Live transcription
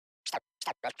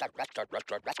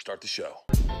Start the show.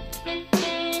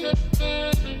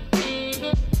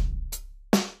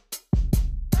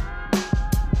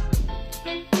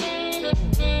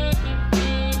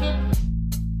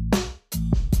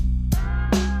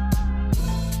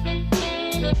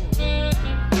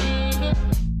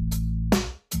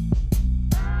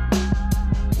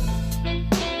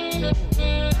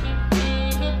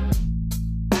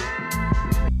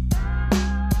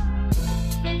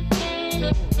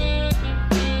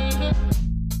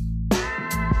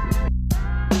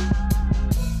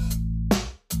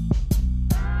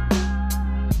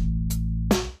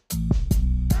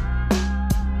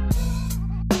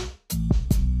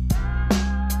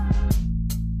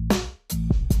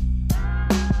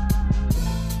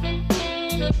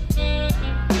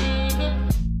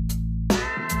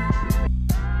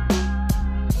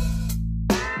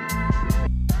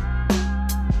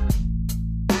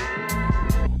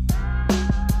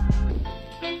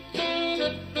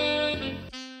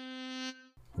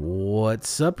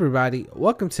 What's up, everybody?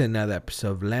 Welcome to another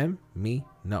episode of Let Me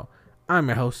Know. I'm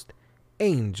your host,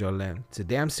 Angel Lem.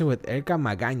 Today I'm sitting with Erica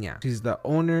Magana. She's the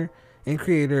owner and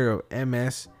creator of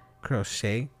MS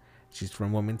Crochet. She's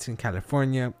from Wilmington,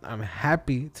 California. I'm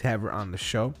happy to have her on the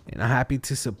show, and I'm happy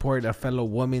to support a fellow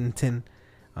Wilmington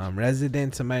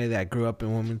resident, somebody that grew up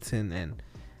in Wilmington, and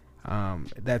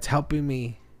that's helping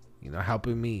me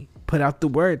put out the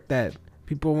word that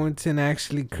people in Wilmington are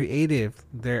actually creative.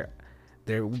 They're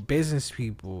business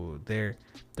people. They're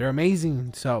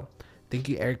amazing. So thank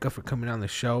you, Erica, for coming on the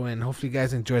show, and hopefully you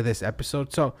guys enjoy this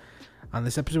episode. So on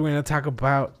this episode, we're going to talk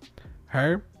about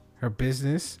her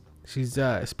business. She's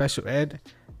a special ed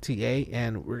TA,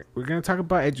 and we're going to talk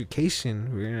about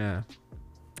education.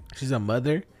 She's a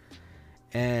mother,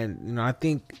 and I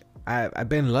think I've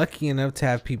been lucky enough to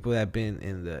have people that have been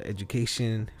in the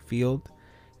education field,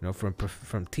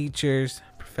 from teachers,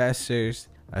 professors,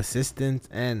 assistants,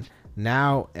 and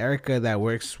now Erica that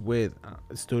works with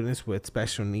students with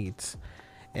special needs.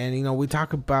 And we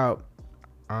talk about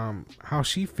how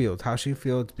she feels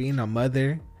being a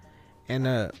mother and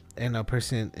a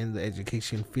person in the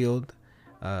education field,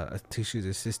 a teacher's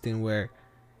assistant, where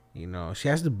she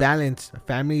has to balance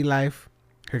family life,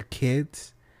 her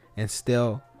kids, and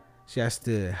still she has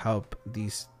to help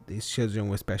these children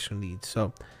with special needs.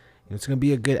 So it's going to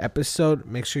be a good episode.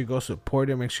 Make sure you go support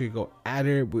her. Make sure you go add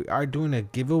her. We are doing a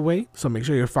giveaway, so make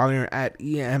sure you're following her at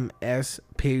EMS_crochet_,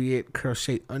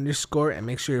 and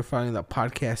make sure you're following the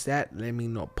podcast at Let Me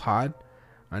Know Pod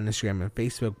on Instagram and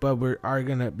Facebook. But we are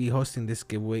going to be hosting this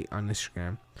giveaway on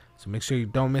Instagram, so make sure you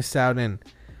don't miss out, and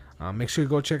make sure you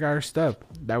go check out her stuff.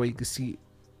 That way you can see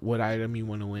what item you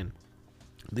want to win.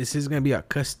 This is going to be a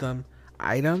custom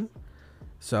item,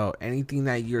 so anything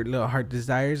that your little heart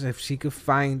desires, if she could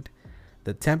find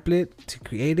the template to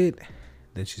create it,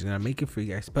 then she's gonna make it for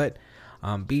you guys. But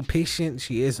be patient.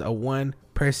 She is a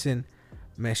one-person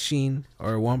machine,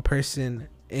 or one-person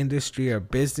industry or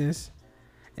business,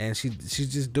 and she's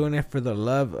just doing it for the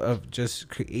love of just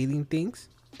creating things.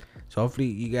 So hopefully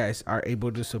you guys are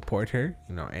able to support her.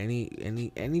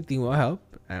 Anything will help,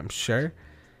 I'm sure.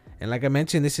 And like I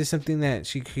mentioned, this is something that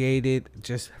she created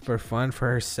just for fun,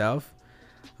 for herself.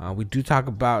 We do talk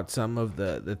about some of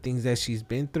the things that she's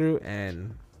been through,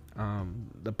 and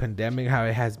the pandemic, how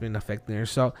it has been affecting her.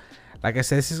 So like I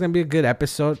said, this is going to be a good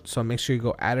episode. So make sure you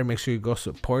go add her. Make sure you go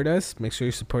support us. Make sure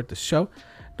you support the show.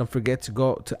 Don't forget to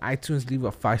go to iTunes, leave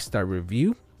a 5-star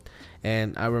review.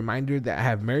 And a reminder that I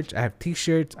have merch. I have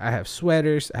t-shirts. I have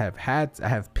sweaters. I have hats. I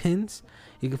have pins.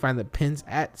 You can find the pins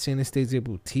at Synesthesia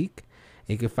Boutique.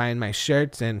 You can find my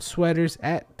shirts and sweaters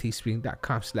at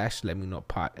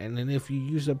teespring.com/letmenowpod. And then if you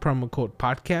use the promo code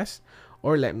podcast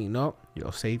or let me know,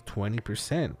 you'll save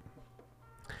 20%.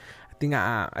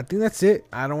 I think that's it.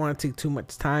 I don't want to take too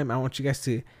much time. I want you guys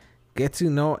to get to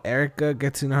know Erica,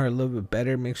 get to know her a little bit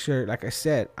better. Make sure, like I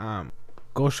said,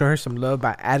 go show her some love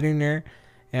by adding her.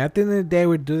 And at the end of the day,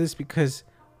 we do this because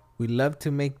we love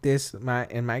to make this.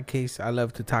 In my case, I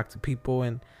love to talk to people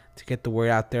and to get the word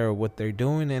out there of what they're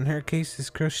doing. In her case, is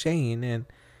crocheting, and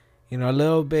a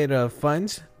little bit of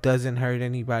funds doesn't hurt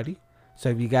anybody. So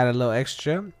if you got a little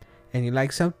extra and you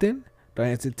like something, don't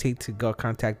hesitate to go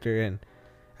contact her. And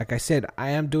like I said, I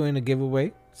am doing a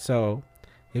giveaway, so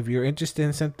if you're interested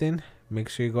in something, make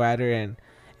sure you go at her and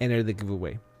enter the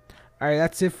giveaway. All right,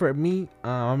 that's it for me.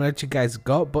 I'm gonna let you guys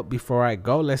go, but before I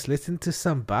go, let's listen to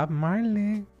some Bob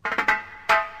Marley.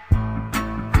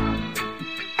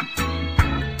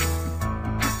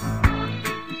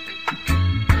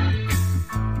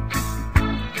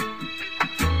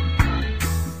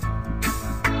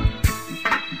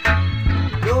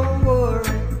 Don't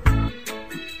worry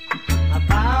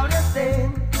about a thing.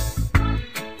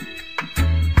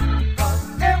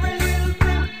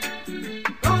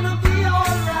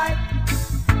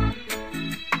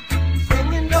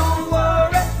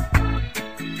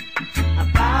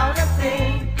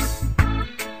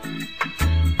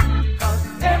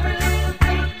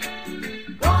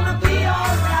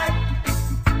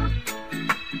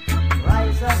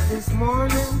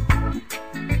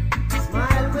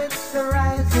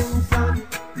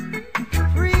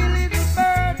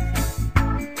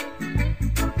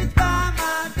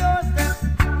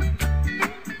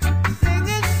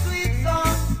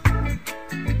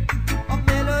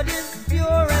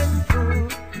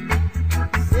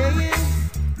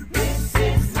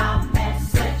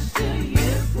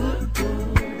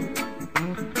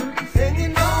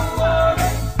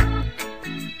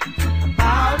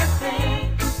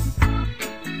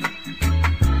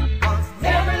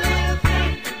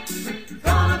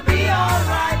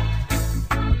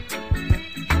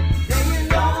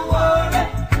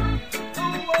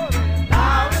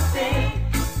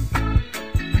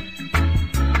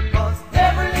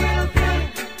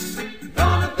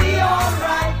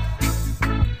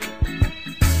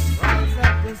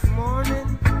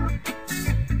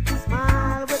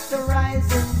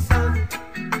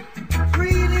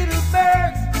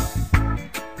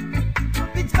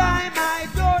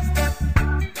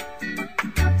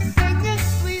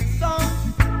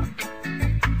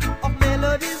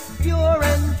 pure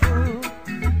and true,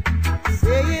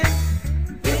 saying,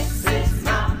 this is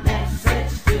my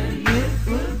message to you.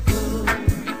 Really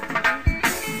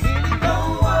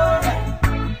don't worry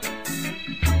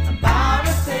about a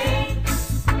thing.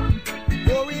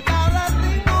 Worry about a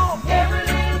thing, oh, every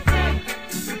little thing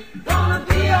gonna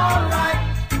be alright.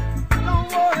 Don't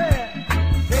worry,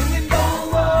 saying don't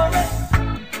worry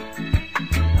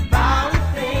about a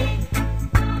thing.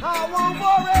 I won't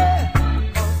worry,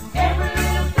 'cause every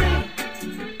little thing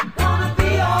gonna be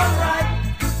alright.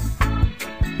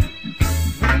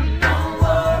 Don't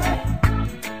worry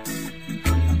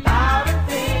about a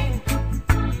thing,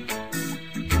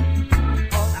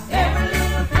 'cause every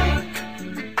little thing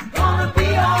gonna be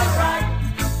alright.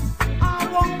 I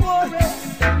won't worry,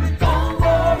 don't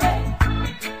worry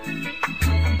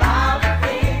about a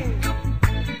thing,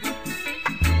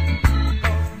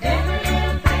 'cause every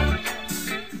little thing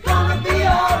gonna be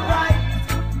alright.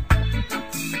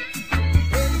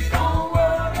 Don't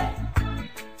worry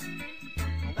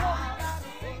about a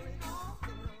thing.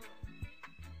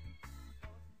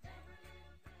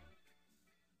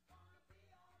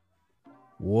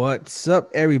 What's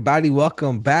up, everybody?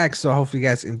 Welcome back. So hopefully you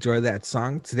guys enjoy that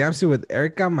song. Today I'm sitting with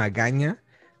Erica Magana.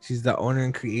 She's the owner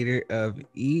and creator of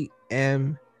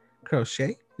EM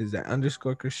Crochet. Is that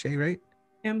underscore crochet, right?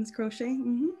 M's crochet.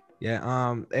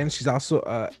 Yeah. And she's also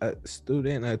a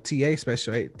student, a TA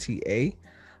special, right? TA.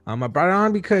 I brought her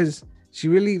on because she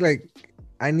really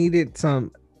I needed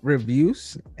some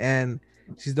reviews, and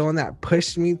she's the one that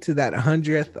pushed me to that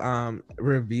 100th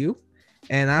review.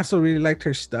 And I also really liked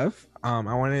her stuff. I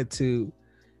wanted to,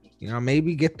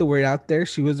 maybe get the word out there.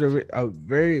 She was a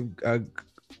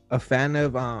fan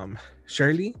of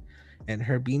Shirley and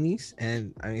her beanies,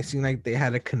 and I mean, it seemed like they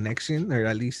had a connection, or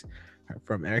at least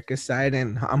from Erica's side.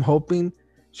 And I'm hoping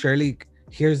Shirley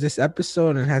hears this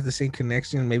episode and has the same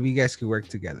connection. Maybe you guys could work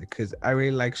together, because I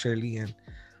really like Shirley, and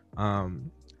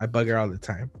I bug her all the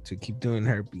time to keep doing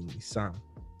her beanies.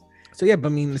 So yeah, but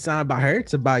I mean, it's not about her,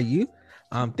 it's about you.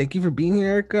 Thank you for being here,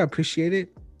 Erica. I appreciate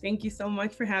it. Thank you so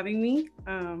much for having me.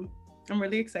 I'm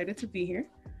really excited to be here.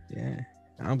 Yeah,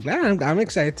 I'm glad. I'm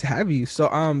excited to have you. So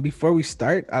before we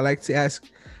start, I like to ask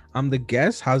the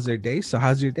guests how's their day. So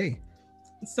how's your day?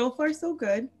 So far, so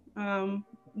good.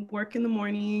 Work in the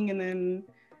morning, and then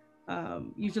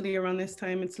usually around this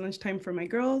time, it's lunchtime for my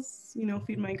girls,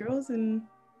 feed my girls and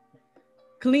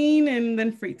clean, and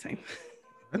then free time.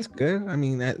 That's good. I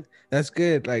mean, that's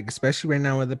good. Like, especially right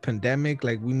now with the pandemic,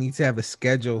 like we need to have a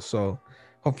schedule. So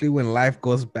hopefully when life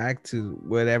goes back to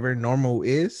whatever normal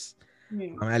is,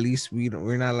 at least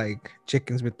we're not like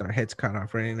chickens with our heads cut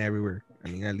off running everywhere. I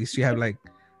mean, at least you have like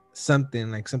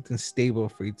something stable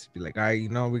for you to be like, all right,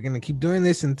 we're gonna keep doing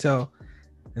this until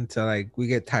like we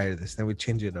get tired of this, then we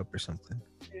change it up or something.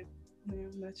 Yeah,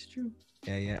 that's true.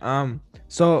 Yeah.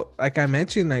 So like I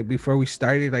mentioned, like before we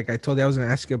started, like I told you I was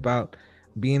gonna ask you about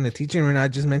being a teacher, and I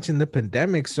just mentioned the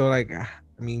pandemic. So like, I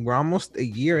mean, we're almost a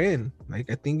year in. Like,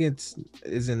 I think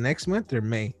is it next month or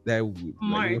May that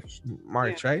March,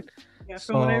 yeah. right? Yeah,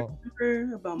 from what I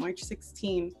remember, about March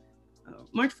 16.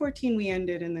 March 14 we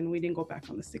ended, and then we didn't go back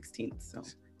on the 16th.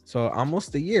 So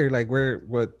almost a year. Like, we're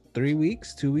 2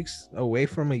 weeks away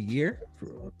from a year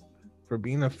for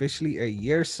being officially a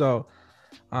year. So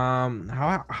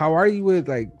how are you with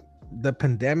like the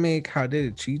pandemic? How did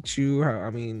it treat you?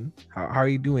 How are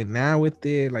you doing now with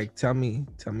it? Like, tell me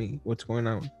what's going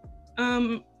on.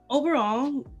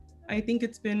 Overall, I think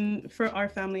it's been, for our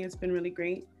family, it's been really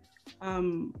great.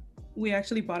 We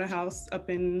actually bought a house up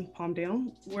in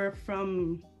Palmdale. We're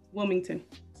from Wilmington.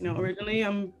 Originally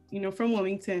I'm from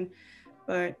Wilmington,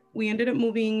 but we ended up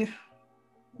moving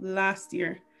last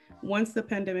year. Once the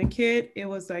pandemic hit, it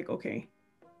was like, okay,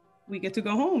 we get to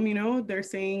go home. They're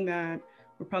saying that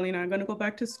we're probably not going to go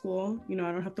back to school. I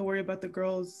don't have to worry about the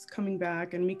girls coming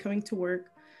back and me coming to work.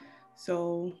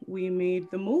 So we made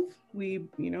the move.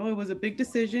 It was a big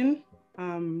decision.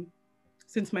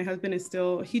 Since my husband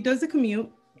he does the commute.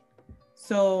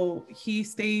 So he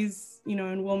stays,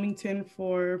 in Wilmington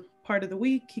for part of the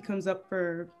week. He comes up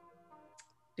for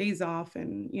days off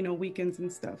and, weekends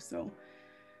and stuff. So,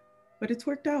 but it's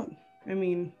worked out. I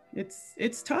mean,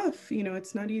 it's tough,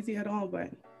 it's not easy at all, but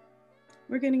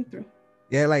we're getting through.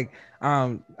 Yeah, like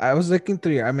I was looking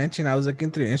through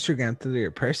Instagram through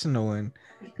your personal one.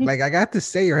 Like, I got to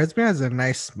say, your husband has a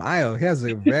nice smile. He has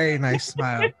a very nice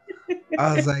smile.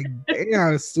 I was like,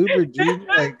 damn, super dreamy.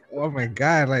 Like, oh my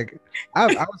god, like I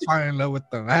was falling in love with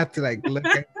them. I had to like look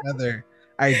at another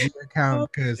IG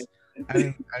account because I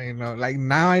didn't know. Like,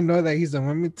 now I know that he's in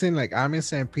Wilmington. Like, I'm in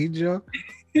San Pedro.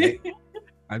 Like,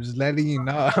 I'm just letting you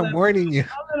know. I'm warning you.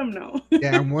 I'll let them know.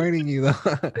 Yeah, I'm warning you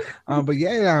though. But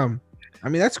yeah, I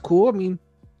mean that's cool. I mean,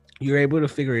 you're able to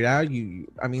figure it out.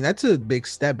 I mean, that's a big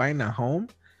step buying a home.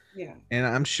 Yeah. And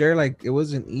I'm sure like it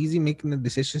wasn't easy making the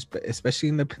decisions, but especially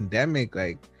in the pandemic,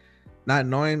 like not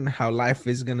knowing how life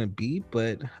is gonna be.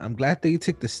 But I'm glad that you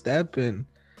took the step, and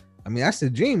I mean that's the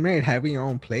dream, right? Having your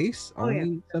own place, Oh, yeah.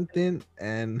 owning something,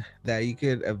 and that you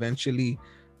could eventually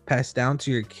pass down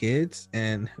to your kids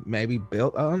and maybe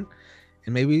build on.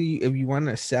 And maybe if you want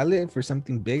to sell it for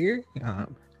something bigger,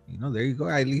 there you go.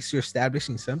 At least you're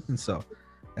establishing something. So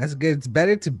that's good. It's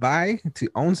better to buy, to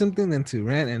own something than to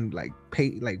rent and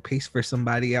pay for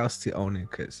somebody else to own it,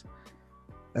 because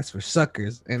that's for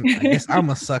suckers. And I guess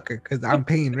I'm a sucker because I'm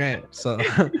paying rent. So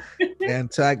yeah,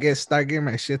 until I start getting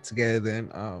my shit together, then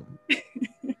I'm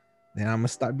gonna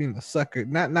start being a sucker.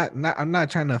 Not I'm not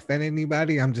trying to offend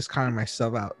anybody. I'm just calling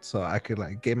myself out so I could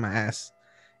like get my ass,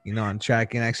 on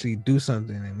track and actually do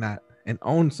something and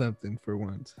own something for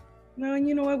once. No, and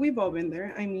you know what? We've all been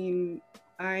there. I mean,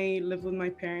 I lived with my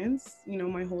parents,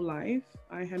 my whole life.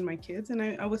 I had my kids and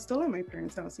I was still at my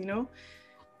parents' house,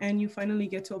 and you finally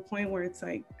get to a point where it's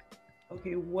like,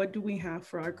 okay, what do we have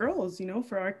for our girls,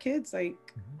 for our kids? Like,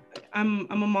 I'm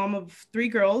a mom of 3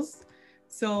 girls.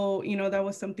 So, that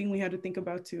was something we had to think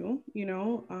about too,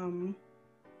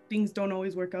 things don't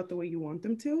always work out the way you want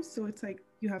them to. So it's like,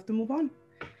 you have to move on.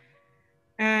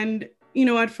 And,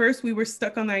 at first we were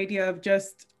stuck on the idea of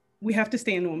just, we have to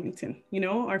stay in Wilmington,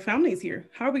 our family's here.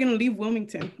 How are we going to leave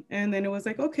Wilmington? And then it was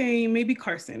like, okay, maybe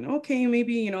Carson. Okay,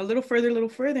 maybe, a little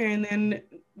further. And then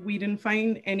we didn't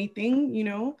find anything,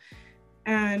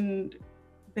 and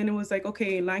then it was like,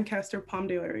 okay, Lancaster,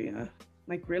 Palmdale area.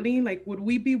 Like, really? Like, would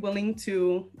we be willing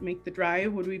to make the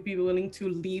drive? Would we be willing to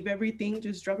leave everything,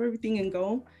 just drop everything and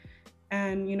go?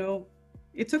 And,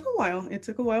 it took a while. It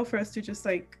took a while for us to just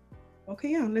like,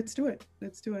 okay, yeah, let's do it.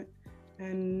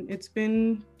 And it's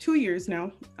been 2 years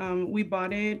now. We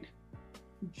bought it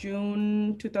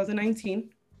June 2019,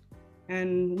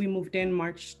 and we moved in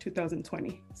March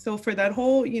 2020. So for that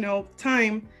whole,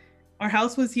 time, our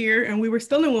house was here and we were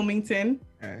still in Wilmington.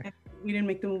 And we didn't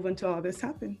make the move until all this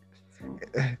happened. So.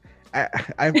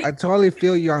 I totally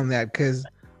feel you on that, because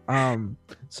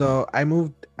so I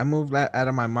moved out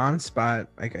of my mom's spot,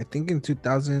 like I think in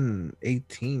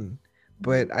 2018.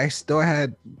 But I still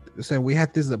we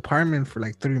had this apartment for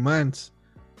like 3 months,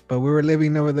 but we were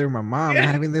living over there with my mom,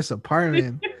 having this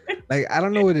apartment. Like, I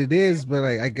don't know what it is, but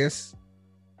like, I guess,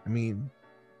 I mean,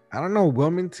 I don't know.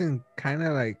 Wilmington kind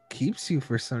of like keeps you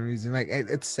for some reason. Like,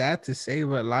 it's sad to say,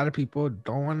 but a lot of people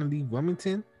don't want to leave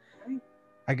Wilmington.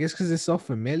 I guess because it's so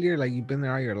familiar. Like, you've been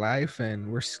there all your life,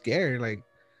 and we're scared. Like,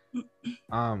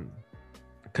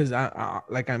 because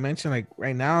like I mentioned, like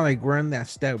right now, like we're in that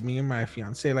step. Me and my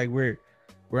fiance, like we're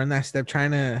in that step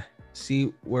trying to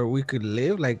see where we could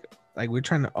live. Like we're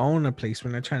trying to own a place.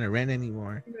 We're not trying to rent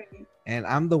anymore. Right. And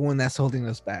I'm the one that's holding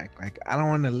us back. Like, I don't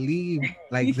want to leave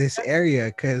like this area,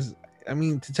 because I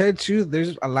mean, to tell you the truth,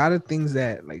 there's a lot of things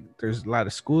that like, there's a lot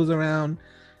of schools around,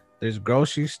 there's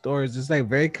grocery stores. It's like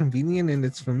very convenient and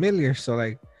it's familiar. So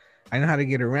like, I know how to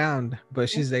get around. But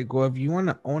she's like, well, if you want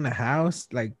to own a house,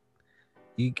 like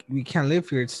we can't live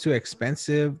here. It's too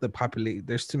expensive.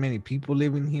 There's too many people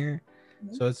living here.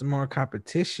 So it's more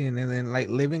competition. And then like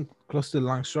living close to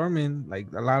longshoremen, like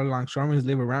a lot of longshoremen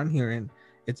live around here, and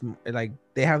it's like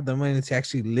they have the money to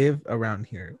actually live around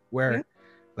here, where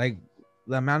like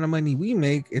the amount of money we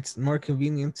make, it's more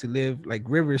convenient to live like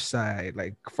Riverside,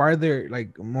 like farther,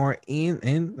 like more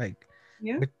in like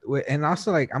and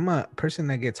also like I'm a person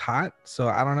that gets hot, so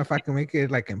I don't know if I can make it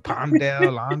like in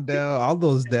Palmdale, Lawndale, all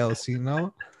those dales,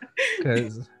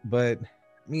 but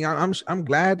I mean, I'm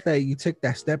glad that you took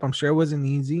that step. I'm sure it wasn't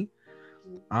easy.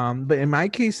 But in my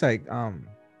case, like I'm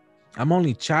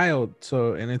only child,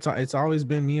 so, and it's always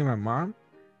been me and my mom.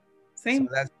 Same.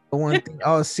 So that's the one thing.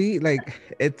 Oh, see, like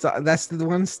that's the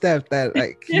one step that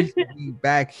like keeps me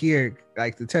back here.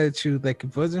 Like, to tell the truth, like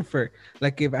if it wasn't for,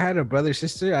 like if I had a brother or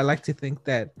sister, I like to think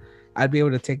that I'd be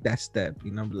able to take that step.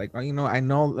 Like, oh, I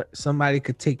know somebody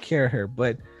could take care of her,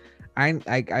 but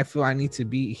I feel I need to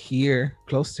be here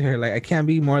close to her. Like, I can't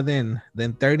be more than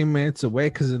 30 minutes away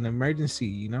because of an emergency,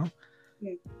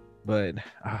 Yeah. But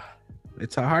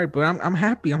it's hard, but I'm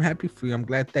happy. I'm happy for you. I'm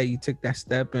glad that you took that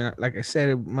step. And like I said,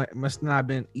 it must not have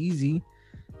been easy,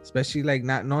 especially like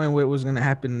not knowing what was going to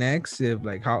happen next. If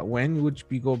like when would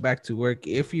you go back to work,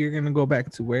 if you're going to go back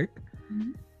to work.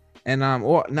 Mm-hmm. And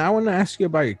well, now I want to ask you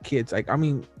about your kids. Like, I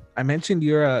mean, I mentioned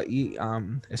you're a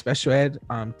special ed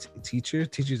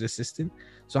teacher's assistant.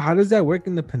 So how does that work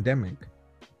in the pandemic?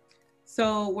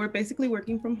 So we're basically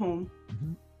working from home.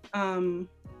 Mm-hmm.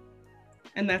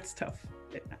 and that's tough.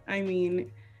 I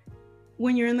mean,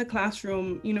 when you're in the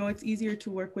classroom, you know, it's easier to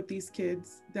work with these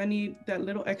kids that need that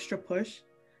little extra push.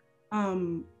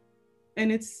 Um,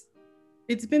 and it's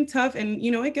been tough, and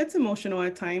you know, it gets emotional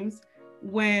at times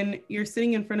when you're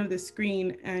sitting in front of the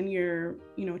screen and you're,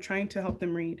 you know, trying to help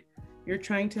them read, you're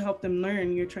trying to help them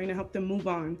learn, you're trying to help them move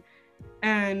on,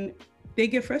 and they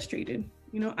get frustrated.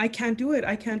 You know, I can't do it,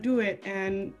 I can't do it,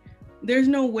 and there's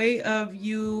no way of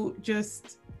you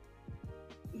just,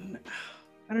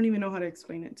 I don't even know how to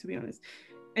explain it, to be honest.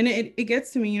 And it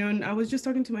gets to me, you know, and I was just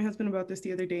talking to my husband about this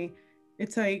the other day.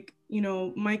 It's like, you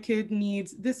know, my kid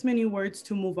needs this many words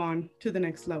to move on to the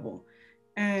next level.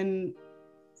 And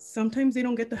sometimes they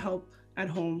don't get the help at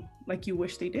home like you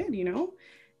wish they did, you know?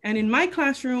 And in my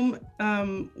classroom,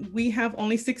 we have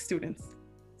only 6 students,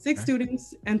 six Okay.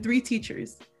 students and 3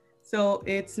 teachers. So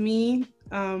it's me,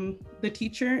 the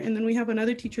teacher, and then we have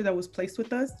another teacher that was placed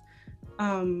with us.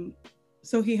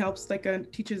 So he helps like a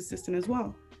teacher's assistant as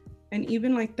well. And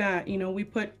even like that, you know, we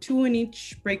put 2 in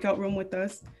each breakout room with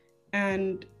us,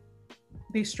 and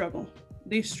they struggle.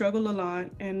 They struggle a lot.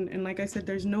 And like I said,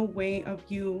 there's no way of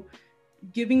you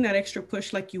giving that extra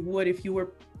push like you would if you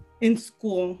were in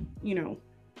school, you know,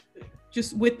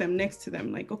 just with them, next to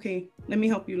them. Like, okay, let me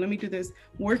help you. Let me do this.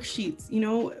 Worksheets, you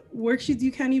know, worksheets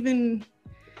you can't even,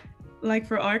 like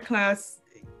for our class,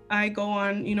 I go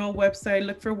on, you know, a website,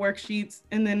 look for worksheets,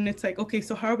 and then it's like, okay,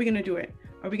 so how are we going to do it?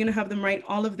 Are we going to have them write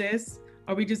all of this?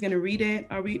 Are we just going to read it?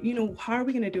 Are we, you know, how are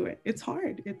we going to do it? It's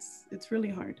hard. It's really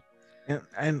hard.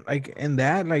 And like in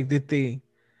that, like, did they?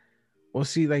 Well,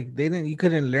 see, like they didn't. You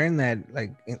couldn't learn that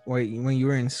like when you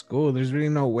were in school. There's really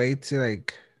no way to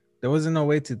like. There wasn't no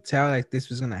way to tell like this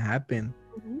was gonna happen.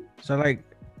 Mm-hmm. So like,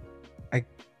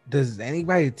 does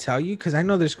anybody tell you? Because I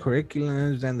know there's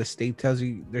curriculums and the state tells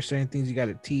you there's certain things you got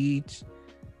to teach.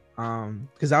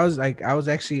 Because I was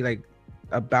actually like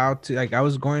about to like I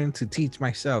was going to teach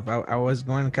myself. I was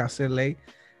going to Cal State LA.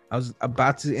 I was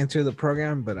about to enter the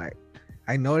program, but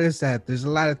I noticed that there's a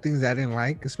lot of things I didn't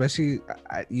like, especially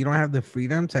you don't have the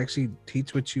freedom to actually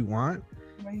teach what you want.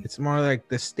 Right. It's more like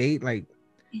the state, like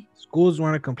schools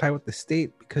want to comply with the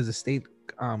state because the state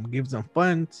gives them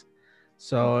funds.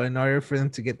 So in order for them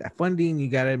to get that funding, you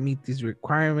got to meet these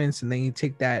requirements, and then you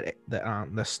take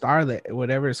the star, that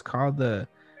whatever it's called,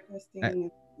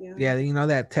 yeah, you know,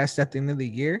 that test at the end of the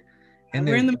year. And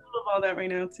we're in the middle of all that right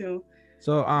now too.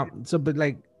 So but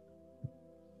like,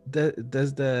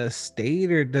 does the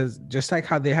state, or does, just like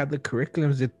how they have the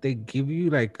curriculums, that they give you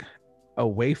like a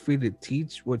way for you to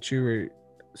teach what you were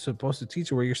supposed to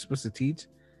teach, or where you're supposed to teach,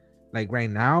 like right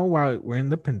now while we're in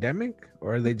the pandemic,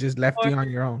 or they just left you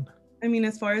on your own? I mean,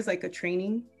 as far as like a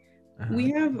training,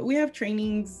 we have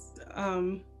trainings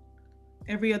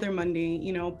every other Monday,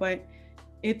 you know, but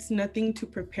it's nothing to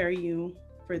prepare you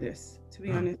for this, to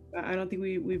be honest. I don't think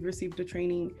we've received a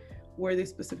training where they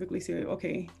specifically say,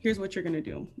 okay, here's what you're going to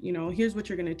do, you know, here's what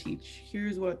you're going to teach,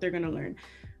 here's what they're going to learn.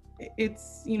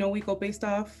 It's, you know, we go based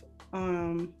off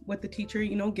what the teacher,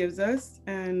 you know, gives us,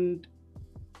 and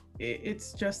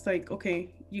it's just like,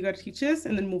 okay, you got to teach this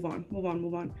and then move on.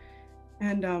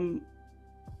 And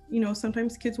you know,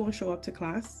 sometimes kids won't show up to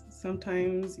class.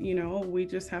 Sometimes, you know, we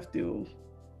just have to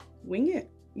wing it,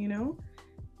 you know.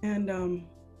 And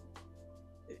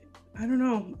I don't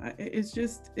know,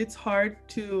 it's hard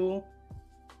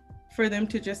for them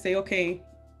to just say, okay,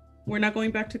 we're not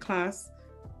going back to class,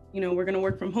 you know, we're going to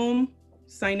work from home,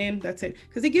 sign in, that's it.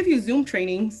 Because they give you Zoom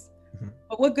trainings,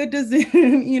 but what good does it,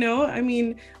 you know? I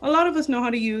mean, a lot of us know how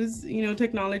to use, you know,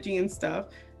 technology and stuff,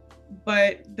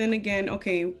 but then again,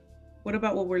 okay, what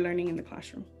about what we're learning in the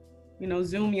classroom? You know,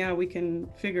 Zoom, yeah, we can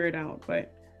figure it out,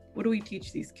 but what do we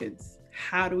teach these kids?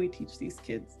 How do we teach these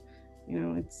kids? You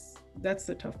know, that's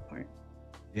the tough part.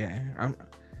 Yeah,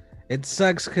 it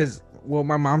sucks because, well,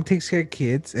 my mom takes care of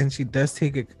kids, and she does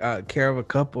take care of a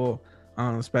couple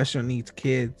special needs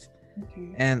kids.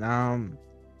 Okay. And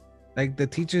like the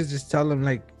teachers just tell them,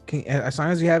 like, as long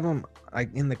as you have them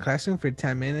like in the classroom for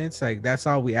 10 minutes, like that's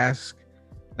all we ask.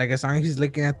 Like, as long as he's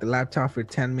looking at the laptop for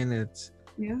 10 minutes.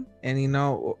 Yeah. And you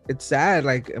know, it's sad,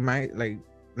 like, am I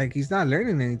like he's not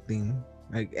learning anything,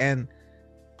 like, and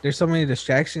there's so many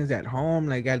distractions at home.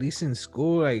 Like, at least in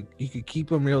school, like, you could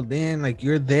keep him reeled in, like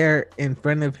you're there in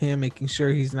front of him, making sure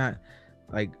he's not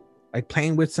like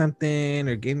playing with something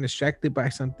or getting distracted by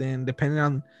something, depending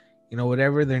on, you know,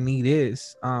 whatever their need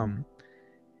is. And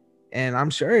I'm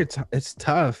sure it's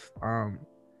tough.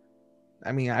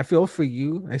 I mean, I feel for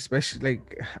you, especially,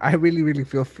 like, I really, really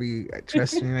feel for you.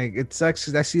 Trust me, like, it sucks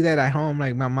because I see that at home.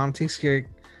 Like, my mom takes care.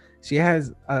 She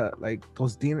has like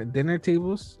those dinner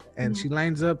tables, and she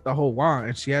lines up the whole wall,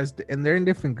 and she has, and they're in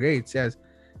different grades. She has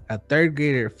a third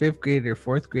grader, fifth grader,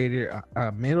 fourth grader,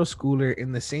 a middle schooler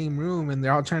in the same room, and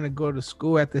they're all trying to go to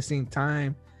school at the same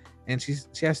time. And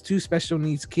she has two special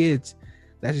needs kids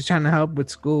that she's trying to help with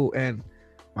school. And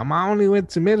my mom only went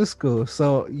to middle school,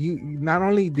 so you not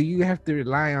only do you have to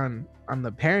rely on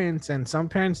the parents, and some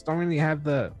parents don't really have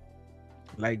the,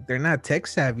 like, they're not tech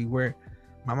savvy, where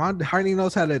my mom hardly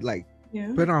knows how to like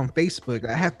Yeah. put it on Facebook.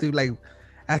 I have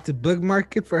to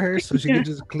bookmark it for her so she Yeah. can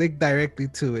just click directly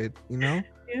to it, you know?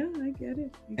 Yeah, I get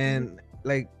it. I get it. And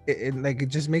like it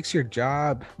just makes your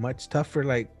job much tougher.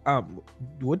 Like,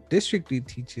 what district do you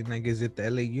teach in? Like, is it the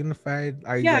LA Unified?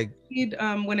 Are you Yeah, like,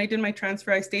 when I did my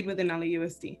transfer, I stayed within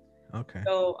LAUSD. okay,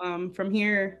 So from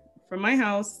here, from my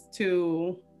house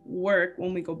to work,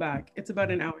 when we go back, it's about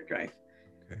an hour drive.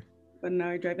 okay, About an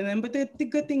hour drive. And then, but the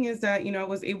good thing is that, I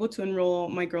was able to enroll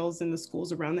my girls in the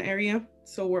schools around the area.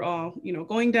 So we're all,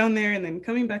 going down there and then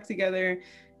coming back together.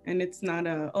 And it's not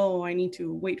I need to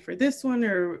wait for this one,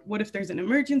 or what if there's an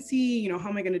emergency, how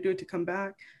am I going to do it to come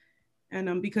back?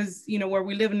 And because, where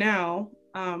we live now,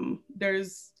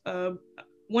 there's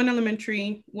one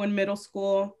elementary, one middle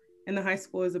school, and the high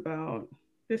school is about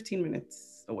 15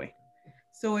 minutes away.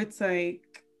 So it's like,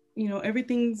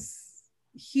 everything's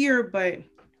here, but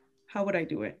how would I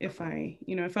do it if I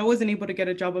wasn't able to get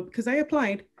a job? Because I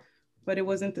applied, but it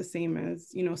wasn't the same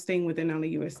as, staying within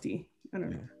LAUSD. I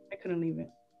don't know. I couldn't leave it.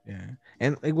 yeah.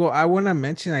 And like, well, I want to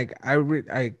mention, like,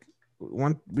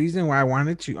 one reason why I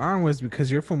wanted you on was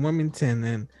because you're from Wilmington,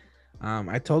 and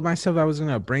I told myself I was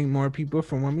gonna bring more people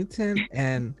from Wilmington,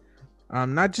 and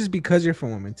not just because you're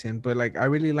from Wilmington, but like I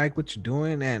really like what you're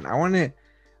doing, and I want to,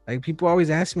 like, people always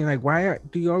ask me like, why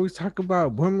do you always talk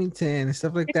about Wilmington and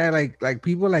stuff like that? Like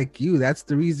people like you, that's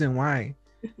the reason why.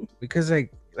 Because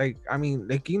like I mean,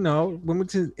 like,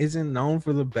 Wilmington isn't known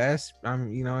for the best.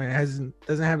 It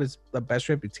doesn't have the best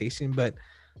reputation, but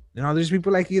there's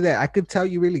people like you that I could tell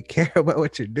you really care about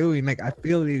what you're doing. Like, I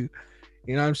feel you.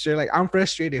 I'm sure, like, I'm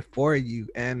frustrated for you,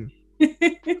 and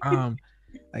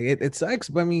like it sucks,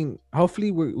 but I mean,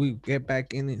 hopefully we get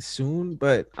back in it soon.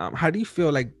 But how do you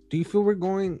feel? Like, do you feel we're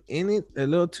going in it a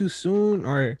little too soon,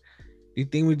 or do you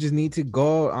think we just need to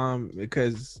go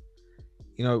because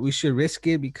we should risk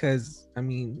it? Because I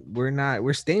mean,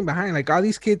 we're staying behind. Like, all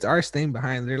these kids are staying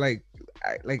behind. They're like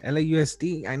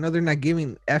LAUSD, I know they're not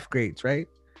giving F grades, right?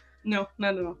 No,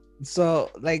 not at all. So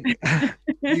like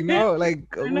like,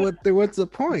 what's the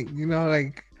point?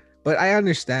 Like, but I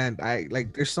understand. I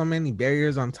like, there's so many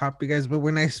barriers on top of you guys, but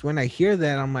when I hear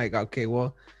that, I'm like, okay,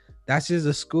 well, that's just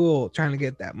a school trying to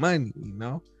get that money,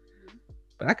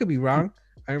 but I could be wrong.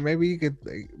 Or maybe you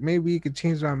could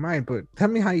change my mind. But tell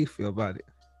me how you feel about it.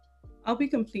 I'll be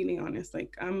completely honest.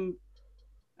 Like,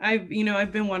 I've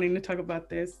been wanting to talk about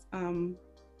this.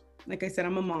 Like I said,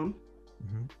 I'm a mom.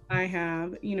 Mm-hmm. I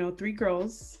have, 3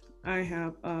 girls. I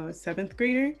have a 7th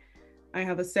grader, I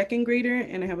have a 2nd grader,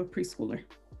 and I have a preschooler.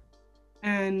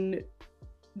 And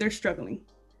they're struggling.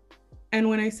 And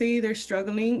when I say they're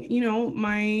struggling,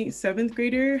 my 7th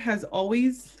grader has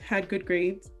always had good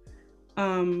grades.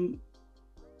 And,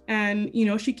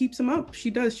 she keeps them up. She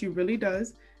does. She really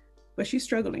does. But she's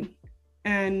struggling.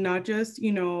 And not just,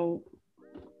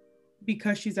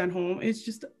 because she's at home. It's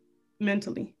just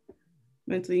mentally,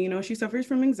 she suffers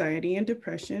from anxiety and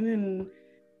depression, and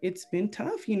it's been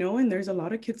tough, and there's a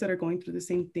lot of kids that are going through the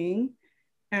same thing.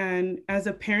 And as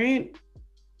a parent,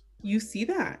 you see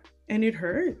that and it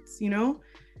hurts, and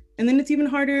then it's even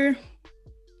harder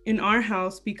in our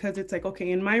house, because it's like,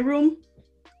 okay, in my room,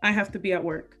 I have to be at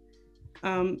work.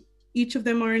 Each of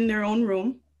them are in their own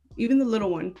room, even the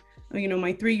little one,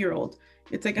 my 3-year-old.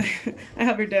 It's like, I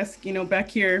have her desk, back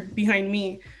here behind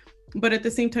me. But at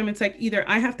the same time, it's like, either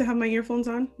I have to have my earphones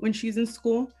on when she's in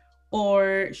school,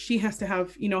 or she has to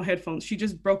have, headphones. She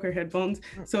just broke her headphones.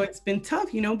 So it's been tough,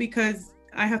 because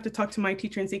I have to talk to my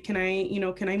teacher and say, can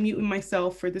I mute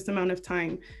myself for this amount of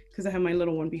time? Because I have my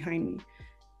little one behind me.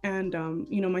 And,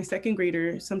 my 2nd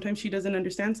grader, sometimes she doesn't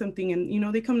understand something,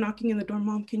 and, they come knocking in the door,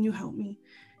 Mom, can you help me?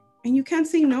 And you can't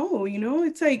say no,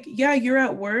 it's like, yeah, you're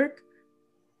at work.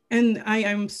 And I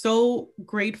am so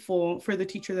grateful for the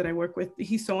teacher that I work with.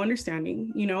 He's so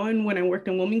understanding, and when I worked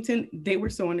in Wilmington, they were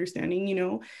so understanding,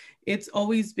 they've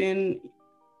always been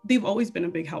a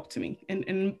big help to me.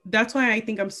 And that's why I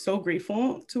think I'm so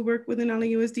grateful to work within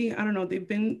LAUSD. I don't know, they've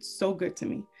been so good to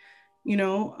me,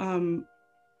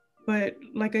 but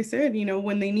like I said,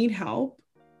 when they need help,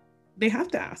 they have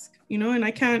to ask, and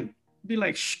I can't be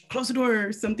like, shh, close the door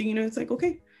or something, it's like,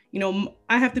 okay,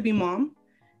 I have to be mom,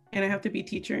 and I have to be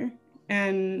teacher.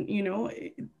 And,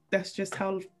 that's just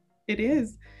how it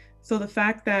is. So the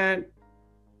fact that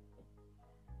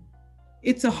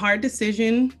it's a hard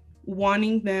decision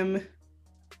wanting them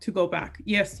to go back.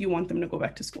 Yes, you want them to go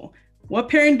back to school. What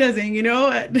parent doesn't, you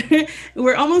know?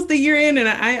 We're almost a year in, and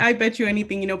I bet you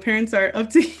anything, you know, parents are up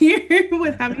to here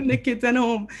with having the kids at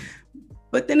home.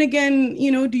 But then again,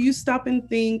 you know, do you stop and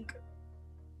think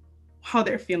how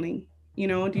they're feeling? You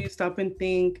know, do you stop and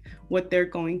think what they're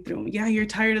going through? Yeah, you're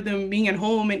tired of them being at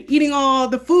home and eating all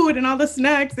the food and all the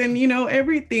snacks and, you know,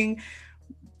 everything.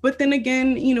 But then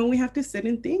again, you know, we have to sit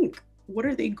and think, what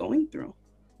are they going through?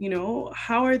 You know,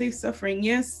 how are they suffering?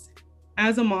 Yes,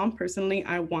 as a mom, personally,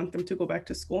 I want them to go back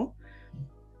to school.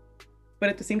 But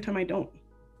at the same time, I don't.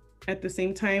 At the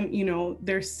same time, you know,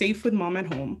 they're safe with mom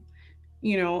at home.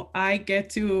 You know, I get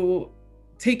to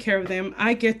take care of them.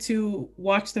 I get to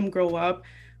watch them grow up.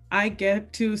 I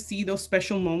get to see those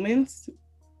special moments,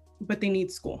 but they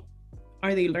need school.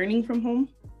 Are they learning from home?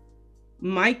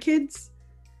 My kids,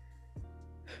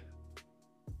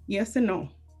 yes and no.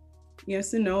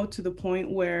 Yes and no, to the point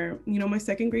where, you know, my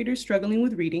second grader is struggling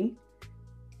with reading.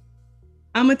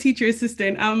 I'm a teacher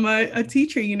assistant. I'm a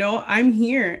teacher, you know, I'm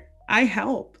here. I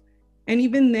help. And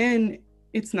even then,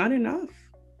 it's not enough.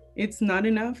 It's not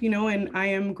enough, you know, and I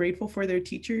am grateful for their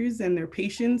teachers and their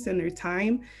patience and their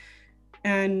time.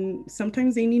 And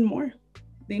sometimes they need more.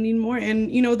 They need more.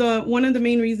 And, you know, one of the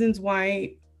main reasons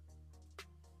why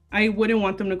I wouldn't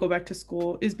want them to go back to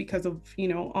school is because of, you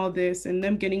know, all this and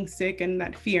them getting sick and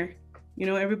that fear. You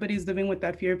know, everybody's living with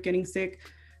that fear of getting sick.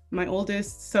 My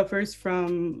oldest suffers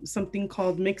from something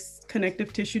called mixed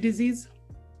connective tissue disease,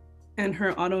 and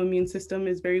her autoimmune system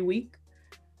is very weak.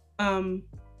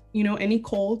 You know, any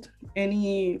cold,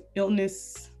 any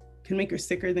illness can make her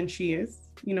sicker than she is,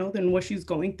 you know, than what she's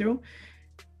going through.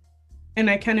 And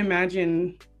I can't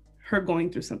imagine her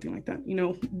going through something like that, you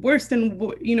know, worse than,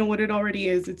 you know, what it already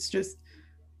is. It's just,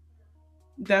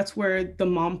 that's where the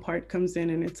mom part comes in,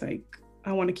 and it's like,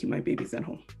 I want to keep my babies at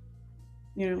home,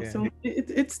 you know. Yeah. So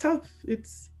it's tough.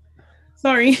 It's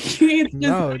sorry. It's just,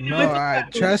 no, I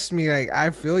trust me. Like, I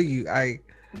feel you.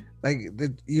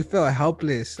 You feel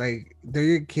helpless. Like, they're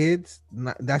your kids.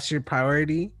 That's your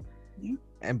priority.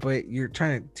 Yeah. But you're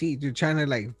trying to teach. You're trying to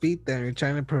like feed them. You're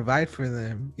trying to provide for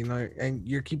them. You know, and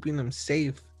you're keeping them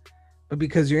safe. But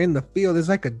because you're in the field, it's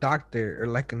like a doctor or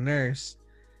like a nurse.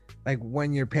 Like,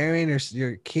 when your parent or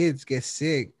your kids get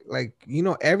sick, like, you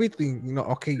know, everything, you know,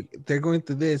 okay, they're going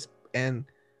through this, and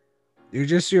you're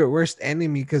just your worst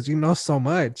enemy because you know so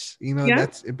much, you know. Yeah.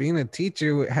 That's being a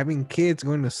teacher, having kids,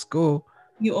 going to school.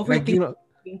 You overthink. Like, you know,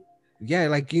 yeah,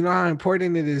 like, you know how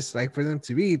important it is, like, for them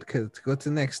to read, because to go to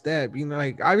the next step, you know,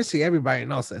 like, obviously everybody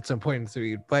knows that's important to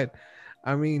read, but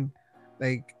I mean,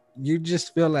 like, you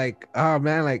just feel like, oh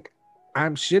man, like,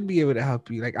 I should be able to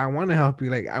help you. Like, I want to help you.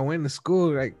 Like, I went to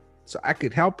school, like, so I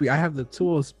could help you. I have the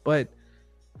tools, but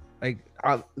like,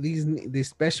 these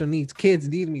special needs kids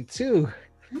need me too.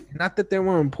 Not that they're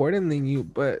more important than you,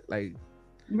 but like,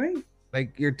 right,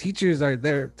 like, your teachers are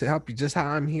there to help you, just how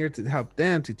I'm here to help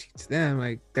them, to teach them.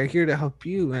 Like, they're here to help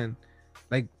you. And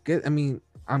like, I mean,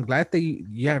 I'm glad that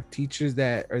you have teachers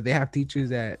that, or they have teachers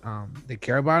that they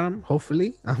care about them.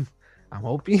 Hopefully, I'm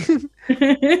hoping.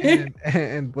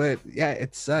 and but yeah,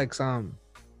 it sucks.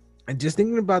 And just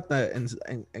thinking about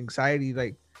the anxiety,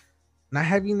 like, not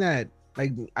having that.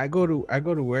 Like, I go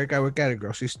to work. I work at a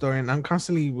grocery store, and I'm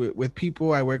constantly with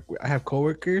people. I have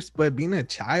coworkers, but being a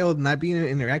child, not being able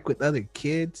to interact with other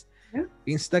kids, yeah,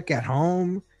 being stuck at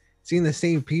home, seeing the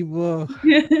same people,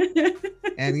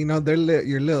 and you know, they're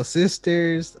your little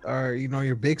sisters, or you know,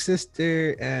 your big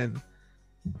sister, and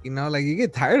you know, like, you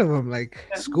get tired of them. Like,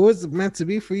 yeah, school is meant to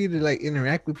be for you to like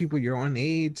interact with people your own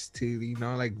age, to, you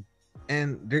know, like,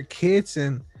 and they're kids,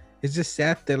 and it's just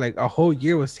sad that like a whole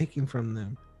year was taken from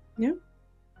them. Yeah,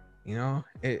 you know,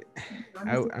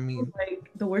 I mean,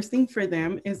 like, the worst thing for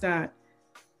them is that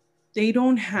they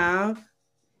don't have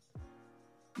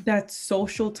that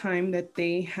social time that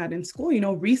they had in school, you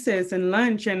know, recess and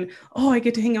lunch, and I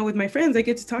get to hang out with my friends, I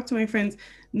get to talk to my friends.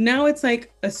 Now it's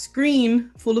like a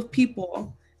screen full of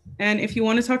people, and if you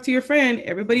want to talk to your friend,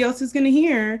 everybody else is going to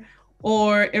hear,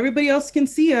 or everybody else can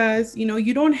see us. You know,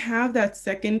 you don't have that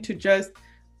second to just,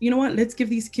 you know what, let's give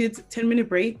these kids a 10-minute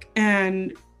break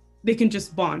and they can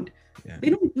just bond. Yeah.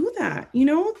 They don't do that, you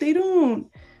know, they don't.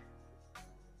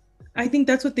 I think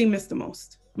that's what they miss the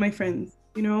most, my friends.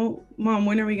 You know, Mom,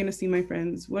 when are we going to see my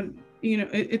friends? What, you know,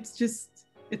 it's just,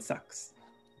 it sucks.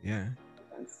 Yeah,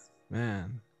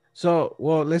 man. So,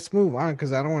 well, let's move on,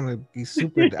 because I don't want to be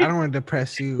super, I don't want to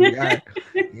depress you.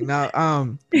 You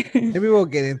know, maybe we'll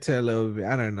get into a little bit.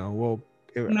 I don't know.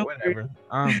 Whatever.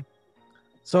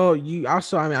 So you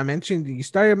also, I mean, I mentioned you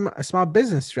started a small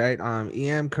business, right?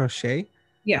 EM Crochet.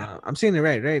 Yeah. I'm saying it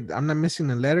right? I'm not missing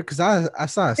the letter, because I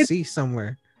saw a C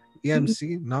somewhere.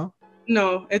 EMC? No.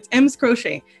 No, it's M's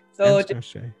Crochet. So M's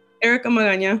Crochet. Erica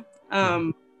Magana.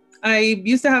 I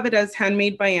used to have it as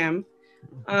Handmade by M,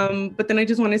 but then I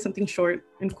just wanted something short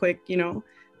and quick, you know.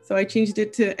 So I changed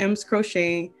it to M's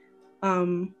Crochet.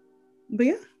 But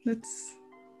yeah, that's.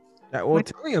 Yeah, well,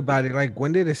 tell me about it. Like,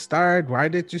 when did it start? Why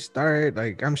did you start?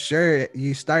 Like, I'm sure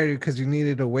you started because you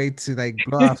needed a way to like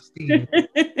blow off steam.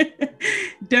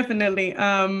 Definitely.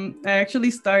 I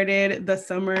actually started last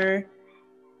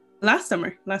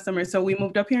summer. So we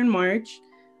moved up here in March.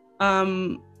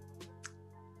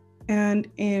 And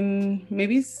in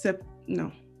maybe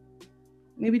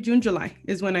June, July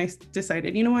is when I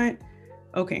decided, you know what?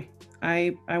 Okay,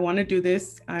 I want to do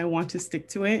this. I want to stick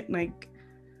to it. Like,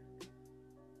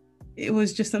 it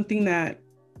was just something that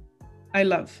I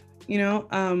love, you know?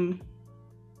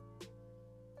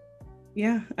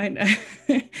 Yeah, I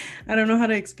I don't know how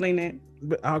to explain it.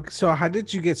 But so how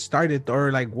did you get started,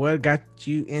 or like what got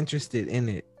you interested in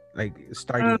it? Like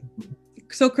starting.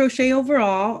 So crochet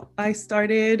overall, I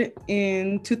started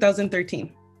in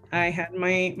 2013. I had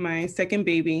my second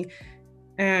baby,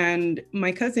 and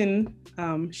my cousin,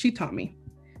 she taught me,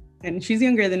 and she's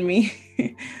younger than me.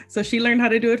 So she learned how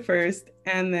to do it first.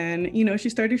 And then, you know,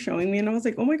 she started showing me, and I was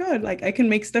like, oh my God, like I can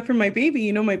make stuff for my baby.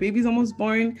 You know, my baby's almost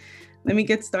born. Let me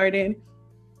get started.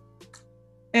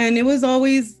 And it was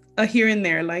always a here and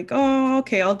there, like, oh,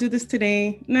 okay, I'll do this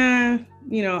today. Nah,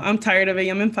 you know, I'm tired of it.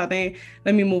 I'm enfadé.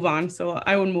 Let me move on. So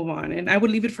I would move on, and I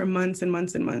would leave it for months and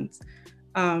months and months.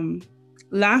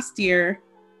 Last year,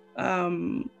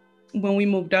 when we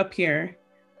moved up here,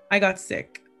 I got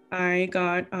sick. I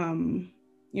got,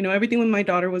 you know, everything with my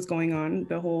daughter was going on.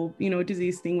 The whole, you know,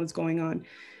 disease thing was going on.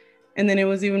 And then it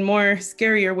was even more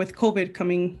scarier with COVID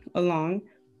coming along.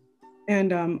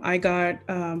 And I got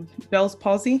Bell's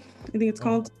palsy, I think it's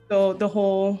called. So the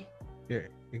whole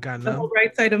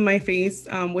right side of my face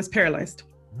was paralyzed.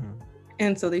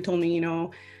 And so they told me, you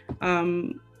know,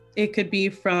 it could be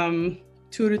from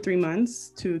 2 to 3 months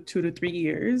to 2 to 3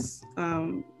 years.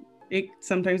 It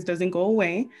sometimes doesn't go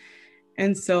away.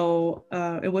 And so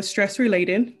it was stress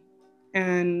related,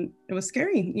 and it was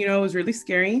scary. You know, it was really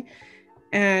scary.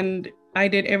 And I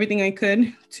did everything I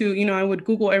could to, you know, I would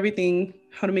Google everything,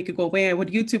 how to make it go away. I would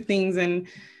YouTube things. And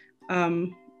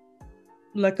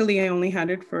luckily I only had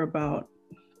it for about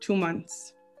 2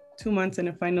 months. And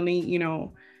it finally, you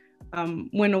know,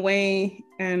 went away.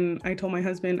 And I told my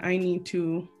husband, I need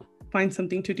to find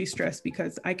something to de-stress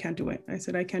because I can't do it. I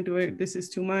said, I can't do it. This is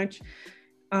too much.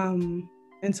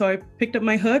 And so I picked up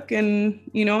my hook, and,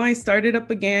 you know, I started up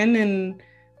again. And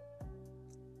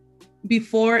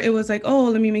before it was like, oh,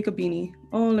 let me make a beanie.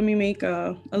 Oh, let me make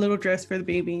a little dress for the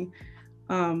baby.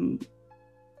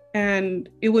 And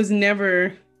it was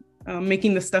never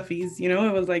making the stuffies, you know,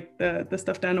 it was like the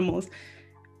stuffed animals.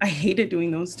 I hated doing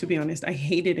those, to be honest. I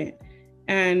hated it.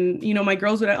 And, you know, my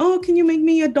girls would like, oh, can you make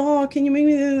me a doll? Can you make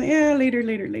me this? Yeah,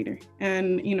 later.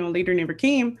 And, you know, later never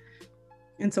came.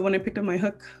 And so when I picked up my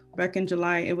hook back in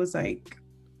July, it was like,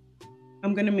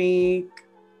 I'm going to make,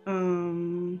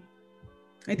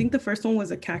 I think the first one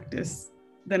was a cactus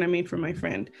that I made for my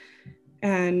friend.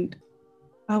 And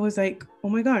I was like, oh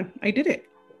my God, I did it.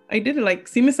 Like,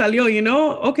 si me salió, you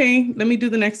know? Okay, let me do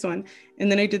the next one.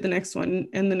 And then I did the next one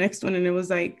and the next one. And it was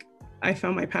like, I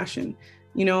found my passion,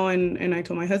 you know? And I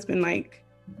told my husband, like,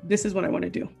 this is what I want to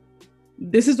do.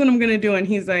 This is what I'm going to do. And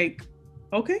he's like,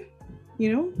 okay,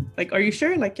 you know, like, are you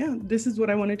sure? Like, yeah, this is what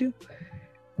I want to do.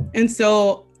 And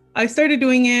so I started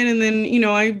doing it. And then, you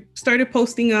know, I started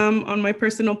posting on my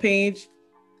personal page,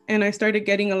 and I started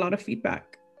getting a lot of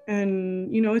feedback.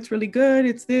 And, you know, it's really good.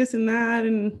 It's this and that.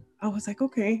 And I was like,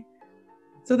 okay.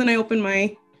 So then I opened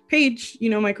my page, you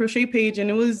know, my crochet page, and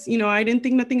it was, you know, I didn't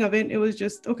think nothing of it. It was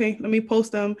just, okay, let me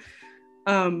post them.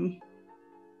 And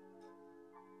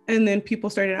then people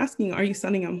started asking, are you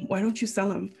selling them? Why don't you sell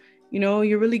them? You know,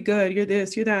 you're really good. You're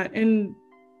this, you're that. And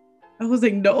I was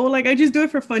like, no, like, I just do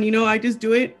it for fun. You know, I just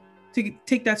do it to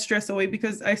take that stress away,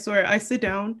 because I swear I sit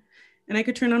down and I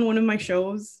could turn on one of my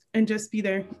shows and just be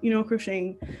there, you know,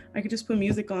 crocheting. I could just put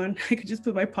music on. I could just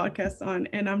put my podcast on,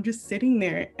 and I'm just sitting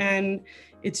there, and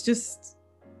it's just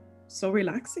so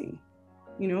relaxing,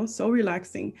 you know, so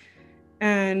relaxing.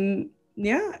 And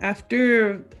yeah,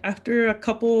 after a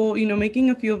couple, you know, making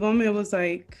a few of them, it was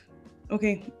like,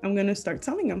 okay, I'm going to start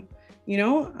selling them, you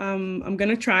know, I'm going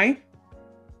to try.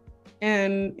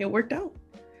 And it worked out.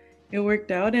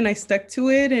 And I stuck to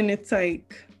it. And it's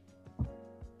like,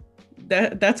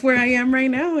 that's where I am right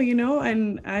now, you know,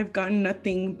 and I've gotten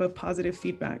nothing but positive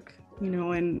feedback, you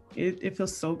know, and it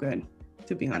feels so good,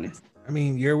 to be honest. I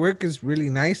mean, your work is really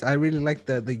nice. I really like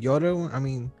the Yoda. I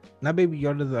mean, not Baby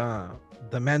Yoda,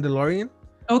 the Mandalorian.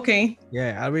 Okay.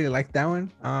 Yeah, I really like that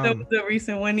one. The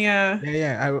recent one, yeah.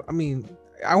 I mean,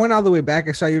 I went all the way back.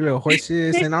 I saw your little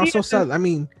horses, and also saw. I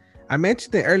mean, I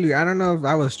mentioned it earlier. I don't know if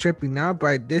I was tripping now, but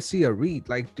I did see a wreath.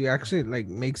 Like, do you actually like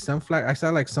make sunflower? I saw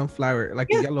like sunflower, like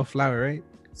a Yeah. yellow flower, right?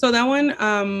 So that one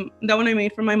I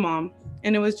made for my mom,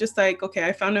 and it was just like, okay,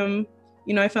 I found them,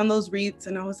 I found those wreaths,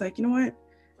 and I was like, you know what?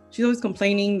 She's always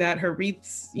complaining that her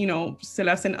wreaths, se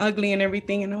la hacen ugly and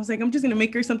everything, and I was like, I'm just gonna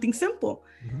make her something simple.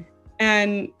 Mm-hmm.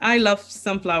 And I love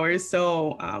sunflowers,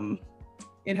 so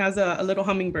it has a little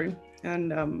hummingbird,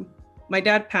 and my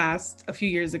dad passed a few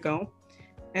years ago,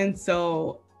 and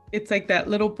so it's like that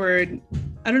little bird.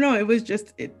 I don't know, it was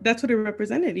just that's what it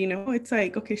represented. It's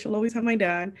like, okay, she'll always have my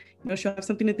dad, she'll have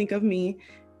something to think of me,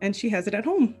 and she has it at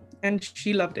home, and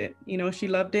she loved it. She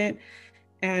loved it.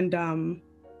 And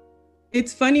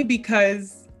it's funny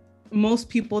because most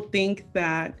people think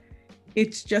that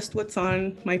it's just what's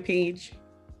on my page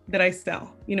that I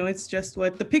sell. It's just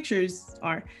what the pictures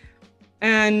are.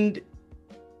 And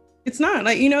it's not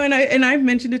like, and I've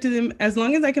mentioned it to them, as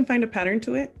long as I can find a pattern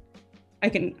to it, I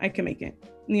can make it.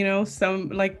 Some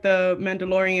like the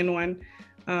Mandalorian one.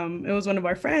 It was one of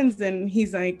our friends, and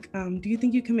he's like, do you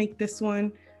think you can make this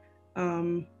one?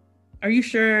 Are you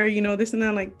sure? This and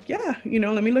that. Like, yeah,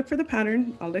 let me look for the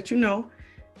pattern. I'll let you know.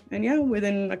 And yeah,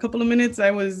 within a couple of minutes,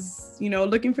 I was,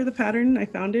 looking for the pattern. I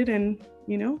found it, and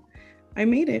I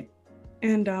made it.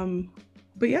 And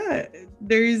but yeah,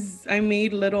 I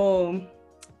made little,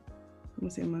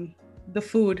 the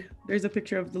food. There's a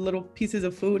picture of the little pieces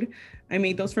of food. I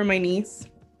made those for my niece.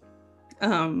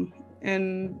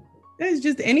 And it's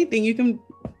just anything you can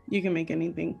make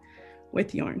anything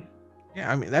with yarn. Yeah,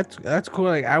 I mean that's cool.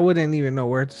 Like I wouldn't even know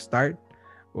where to start.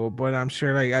 Well, but I'm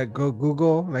sure like I go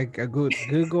Google, like a good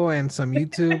Google and some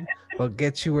YouTube will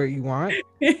get you where you want.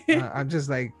 I'm just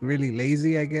like really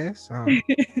lazy, I guess.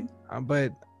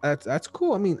 But that's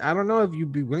cool. I mean, I don't know if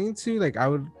you'd be willing to. Like, I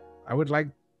would like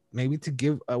maybe to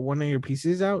give one of your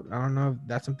pieces out. I don't know if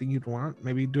that's something you'd want.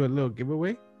 Maybe do a little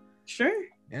giveaway. Sure.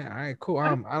 Yeah. All right. Cool.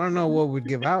 I don't know what we'd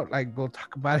give out. Like, we'll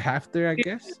talk about it after, I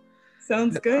guess.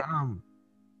 Sounds good.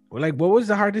 Like, what was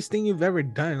the hardest thing you've ever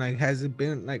done? Like, has it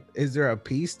been like, is there a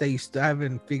piece that you still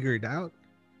haven't figured out?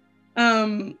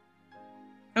 I'm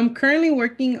currently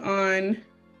working on,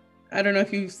 I don't know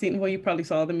if you've seen, well, you probably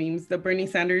saw the memes, the Bernie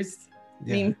Sanders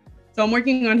meme. So I'm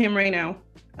working on him right now.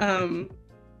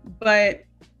 But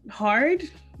hard.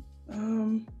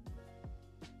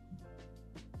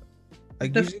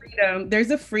 Like Frida,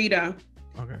 there's a Frida.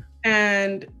 Okay.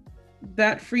 And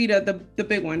that Frida, the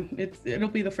big one, it'll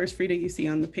be the first Frida you see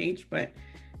on the page, but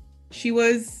she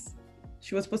was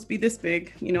supposed to be this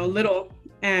big, little,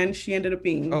 and she ended up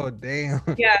being, oh damn.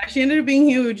 Yeah, she ended up being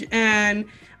huge. And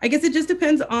I guess it just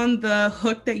depends on the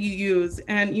hook that you use.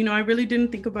 And I really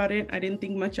didn't think about it. I didn't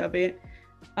think much of it.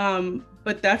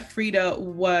 But that Frida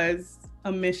was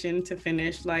a mission to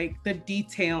finish, like the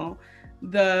detail,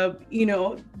 the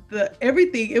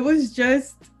everything. It was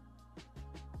just,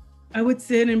 I would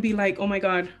sit and be like, oh my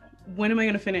God, when am I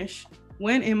going to finish?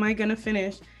 When am I going to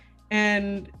finish?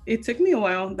 And it took me a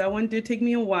while. That one did take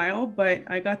me a while, but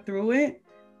I got through it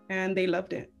and they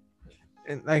loved it.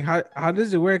 And like, how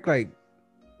does it work? Like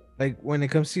when it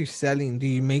comes to selling, do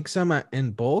you make some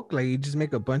in bulk? Like you just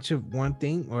make a bunch of one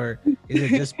thing, or is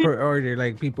it just per order?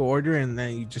 Like people order and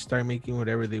then you just start making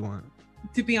whatever they want?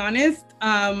 To be honest,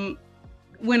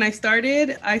 when I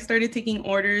started taking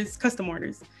orders, custom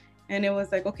orders. And it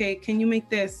was like, okay, can you make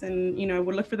this? And, I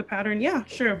would look for the pattern. Yeah,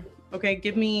 sure. Okay,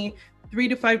 give me 3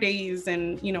 to 5 days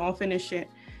and, I'll finish it.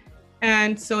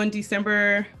 And so in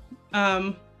December,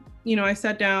 I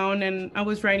sat down and I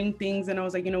was writing things and I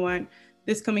was like, you know what,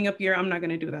 this coming up year, I'm not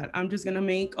going to do that. I'm just going to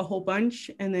make a whole bunch.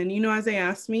 And then, as they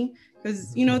asked me,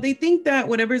 because, they think that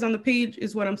whatever's on the page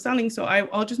is what I'm selling. So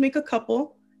I'll just make a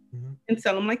couple and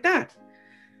sell them like that.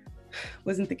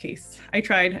 Wasn't the case. I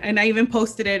tried and I even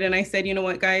posted it and I said, you know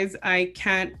what, guys, I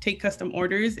can't take custom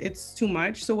orders. It's too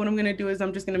much. So what I'm going to do is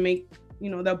I'm just going to make,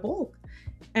 that bulk.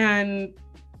 And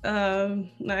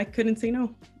I couldn't say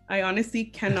no. I honestly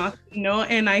cannot say no.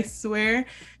 And I swear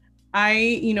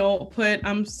I, put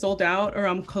I'm sold out or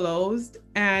I'm closed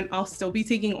and I'll still be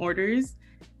taking orders.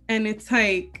 And it's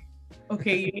like,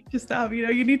 okay, you need to stop,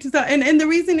 you need to stop. And the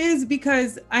reason is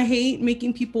because I hate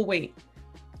making people wait.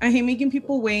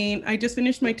 I just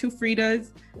finished my 2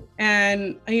 Fridas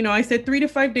and, I said 3 to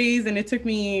 5 days and it took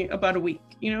me about a week,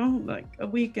 like a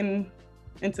week and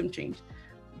some change.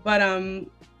 But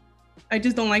I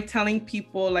just don't like telling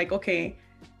people like, okay,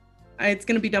 it's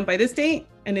going to be done by this date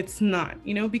and it's not,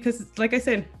 because it's, like I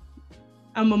said,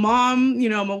 I'm a mom,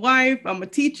 I'm a wife, I'm a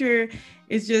teacher.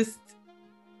 It's just,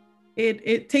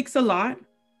 it takes a lot.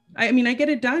 I mean, I get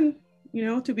it done,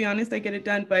 to be honest, I get it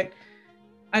done, but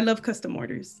I love custom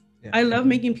orders. Yeah. I love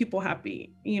making people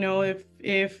happy.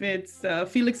 If it's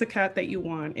Felix a cat that you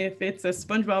want, if it's a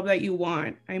SpongeBob that you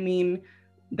want, I mean,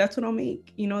 that's what I'll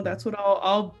make. That's what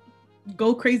I'll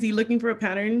go crazy looking for a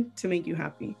pattern to make you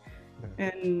happy.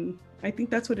 And I think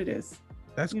that's what it is.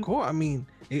 That's cool. I mean,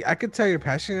 I could tell you're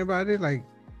passionate about it. Like,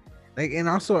 and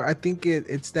also I think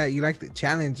it's that you like the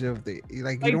challenge of you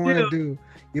don't want to do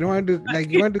you want to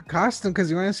do costume because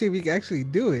you want to see if you can actually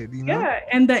do it, Yeah,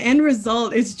 and the end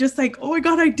result is just like, oh my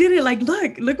god, I did it. Like,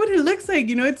 look what it looks like.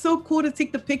 It's so cool to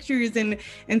take the pictures and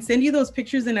send you those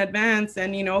pictures in advance,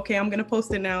 and okay, I'm gonna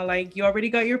post it now. Like, you already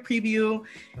got your preview.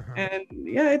 And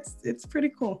yeah, it's pretty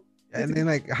cool. And then,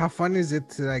 like, how fun is it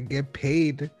to like get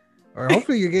paid? Or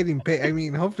hopefully you're getting paid. I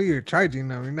mean, hopefully you're charging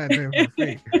them. You're not doing it for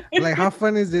free. Like, how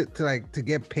fun is it to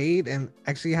get paid and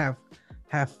actually have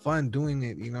fun doing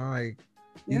it? Like,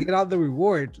 you get all the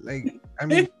reward. Like, I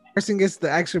mean, person gets the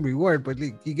actual reward, but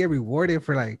like, you get rewarded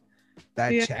for like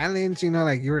that challenge.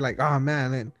 Like, you were like, oh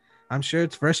man, and I'm sure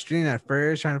it's frustrating at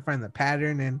first trying to find the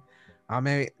pattern, and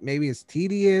maybe it's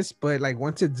tedious, but like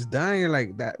once it's done, you're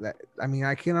like that. I mean,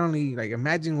 I can only like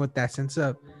imagine what that sense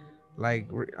of relief.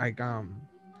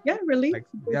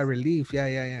 Relief.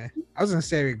 Yeah. I was gonna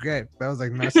say regret, but I was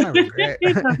like, no, it's not regret.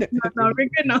 no,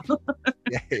 regret, no.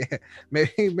 yeah.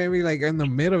 Maybe like in the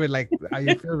middle of it, like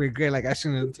you feel regret, like I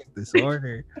shouldn't have taken this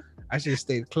order. I should have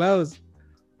stayed close.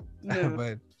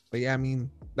 No. but yeah, I mean,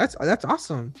 that's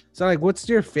awesome. So like, what's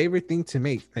your favorite thing to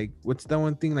make? Like, what's the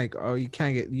one thing like, oh, you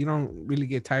don't really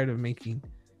get tired of making?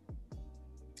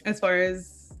 As far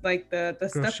as like the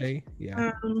crochet, stuff,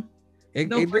 yeah. It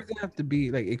doesn't have to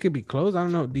be like, it could be clothes. I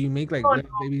don't know. Do you make like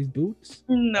baby's boots?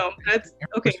 No, that's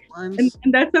okay. And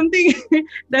that's something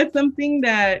that's something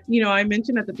that I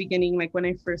mentioned at the beginning, like when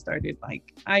I first started, like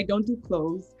I don't do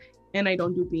clothes and I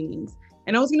don't do beanies.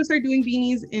 And I was gonna start doing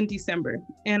beanies in December,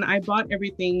 and I bought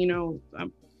everything,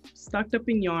 I'm stocked up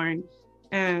in yarn,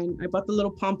 and I bought the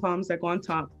little pom-poms that go on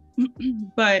top.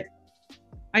 But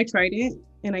I tried it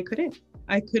and I couldn't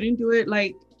do it.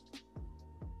 Like,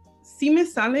 sí me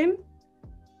salen,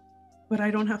 but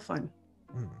I don't have fun.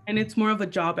 And it's more of a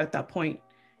job at that point.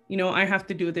 I have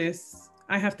to do this.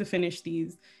 I have to finish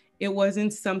these. It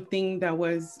wasn't something that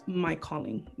was my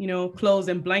calling, clothes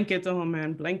and blankets. Oh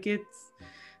man, blankets.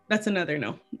 That's another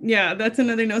no. Yeah, that's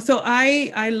another no. So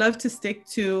I love to stick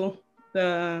to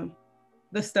the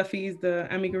stuffies, the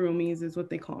amigurumis is what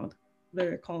they're called.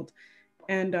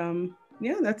 And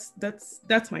yeah,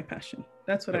 that's my passion.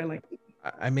 That's what I like.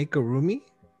 I make a roomie.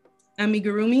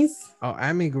 Amigurumis. Oh,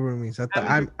 amigurumis. I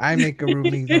thought I make a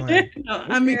roomie. No,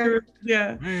 amigurumis.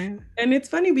 Yeah. And it's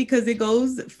funny because it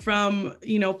goes from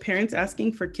parents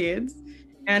asking for kids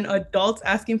and adults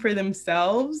asking for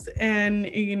themselves, and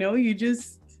you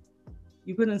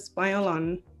put a smile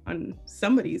on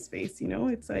somebody's face.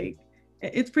 It's like,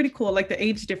 it's pretty cool. Like the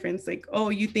age difference. Like, oh,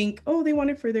 you think, oh, they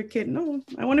want it for their kid. No,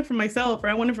 I want it for myself, or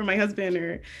I want it for my husband,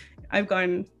 or I've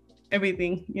gotten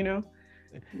everything.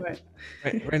 But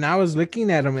when I was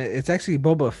looking at them, it's actually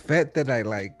Boba Fett that I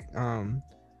like.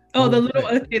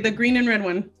 The green and red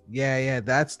one. Yeah,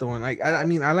 that's the one. Like, I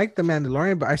mean, I like the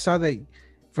Mandalorian, but I saw that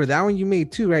for that one you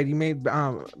made two, right? You made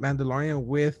Mandalorian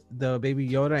with the Baby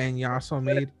Yoda, and you also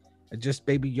made just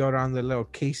Baby Yoda on the little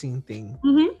casing thing.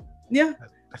 Mm-hmm. Yeah,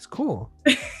 that's cool.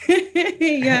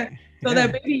 Yeah. So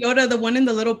that Baby Yoda, the one in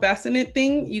the little bassinet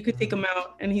thing, you could take him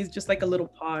out, and he's just like a little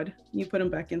pod. You put him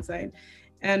back inside.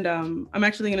 And I'm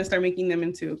actually going to start making them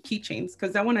into keychains,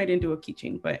 because that one I didn't do a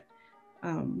keychain, but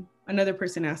another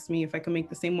person asked me if I could make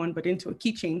the same one, but into a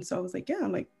keychain. So I was like, yeah,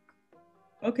 I'm like,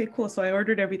 okay, cool. So I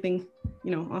ordered everything,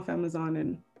 off Amazon,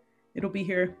 and it'll be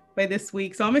here by this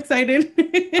week. So I'm excited.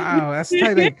 Wow, that's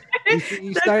tight. Like,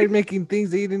 you started making things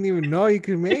that you didn't even know you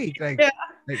could make. Like,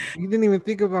 like you didn't even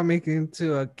think about making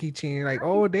into a keychain. You're like,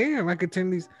 oh, damn, I could turn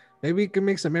these. Maybe you can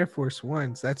make some Air Force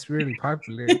Ones. That's really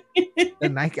popular.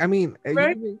 And I mean,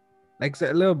 right? Like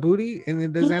a little booty, and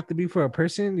it doesn't have to be for a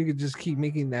person. You could just keep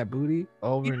making that booty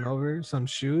over and over. Some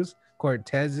shoes,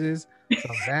 Cortezes,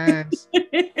 some Vans.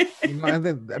 And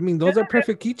then, I mean, those are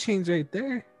perfect keychains right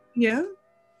there. Yeah.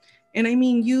 And I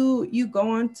mean, you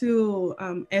go on to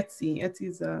Etsy.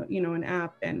 Etsy's an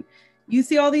app, and you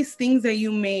see all these things that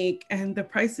you make, and the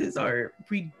prices are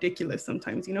ridiculous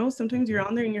sometimes. Sometimes you're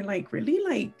on there and you're like, really?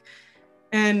 Like,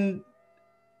 and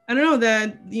I don't know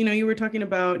that, you were talking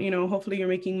about, hopefully you're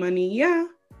making money. Yeah.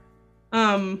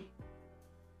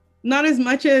 Not as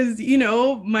much as,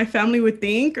 my family would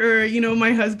think, or,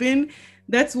 my husband.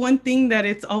 That's one thing that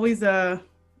it's always okay,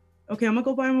 I'm gonna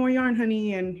go buy more yarn,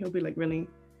 honey. And he'll be like, really?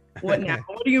 What now?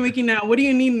 What are you making now? What do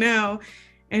you need now?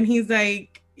 And he's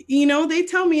like, you know, they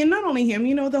tell me, and not only him,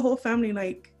 you know, the whole family,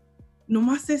 like, no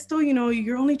más esto, you know,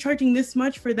 you're only charging this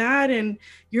much for that, and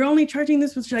you're only charging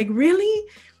this much. Like, really?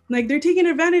 Like, they're taking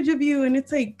advantage of you. And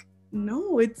it's like,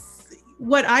 no, it's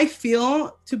what I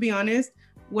feel, to be honest,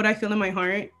 what I feel in my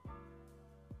heart.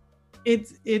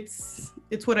 It's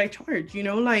what I charge, you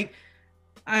know, like,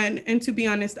 and to be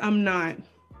honest, I'm not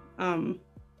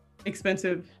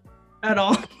expensive at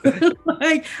all.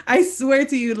 Like, I swear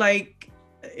to you, like,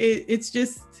 it's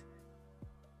just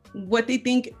what they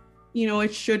think, you know,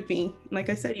 it should be. Like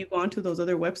I said, you go onto those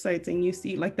other websites and you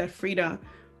see like that Frida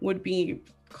would be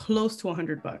close to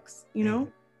 $100, you know,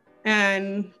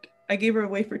 and I gave her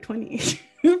away for 20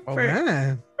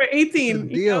 for 18. Good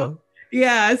deal. You know?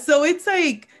 Yeah. So it's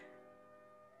like,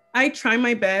 I try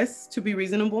my best to be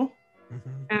reasonable.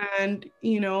 And,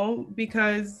 you know,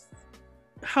 because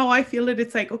how I feel it,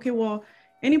 it's like, okay, well,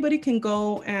 anybody can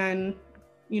go and,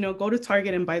 you know, go to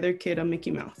Target and buy their kid a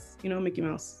Mickey Mouse, you know, Mickey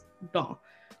Mouse doll.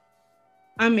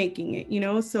 I'm making it, you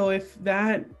know, so if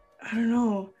that, I don't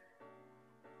know,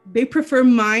 they prefer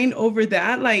mine over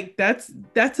that, like, that's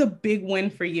a big win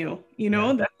for you, you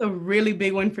know. That's a really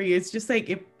big one for you. It's just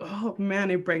like, oh man,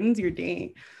 it brightens your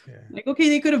day. Like, okay,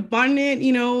 they could have bought it,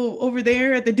 you know, over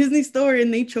there at the Disney store,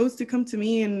 and they chose to come to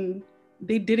me, and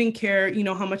they didn't care, you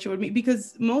know, how much it would be,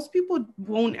 because most people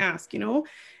won't ask, you know,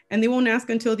 and they won't ask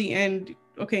until the end.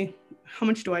 Okay, how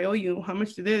much do I owe you? How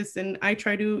much to this? And I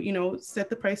try to, you know, set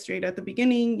the price straight at the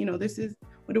beginning, you know, this is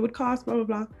what it would cost, blah, blah,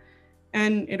 blah.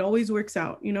 And it always works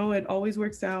out, you know, it always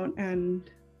works out. And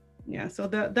yeah, so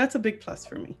that's a big plus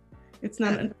for me. It's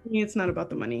not, it's not about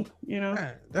the money, you know.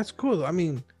 That's cool. I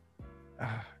mean,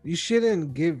 you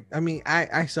shouldn't give, I mean,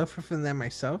 I suffer from that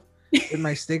myself with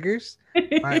my stickers.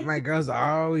 My girls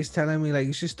are always telling me, like,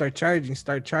 you should start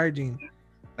charging.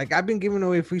 Like, I've been giving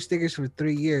away free stickers for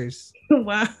 3 years.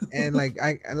 Wow. And like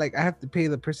I have to pay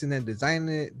the person that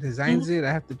designs it.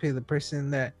 I have to pay the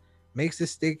person that makes the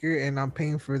sticker, and I'm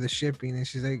paying for the shipping. And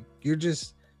she's like, you're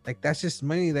just like, that's just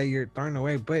money that you're throwing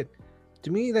away. But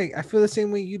to me, like, I feel the same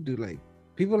way you do. Like,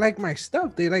 people like my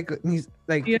stuff. They like these,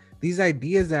 like, these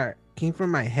ideas that came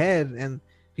from my head, and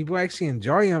people actually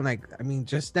enjoy them. Like, I mean,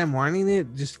 just them wanting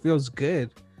it just feels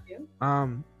good.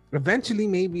 Eventually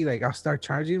maybe, like, I'll start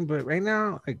charging, but right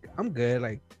now, like, I'm good.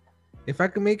 Like, if I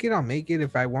can make it, I'll make it.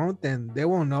 If I won't, then they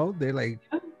won't know. They're like,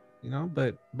 you know,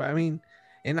 but I mean,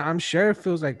 and I'm sure it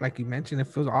feels like you mentioned, it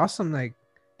feels awesome. Like,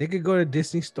 they could go to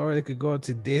Disney store, they could go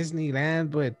to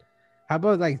Disneyland, but how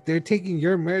about, like, they're taking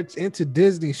your merch into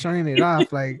Disney, showing it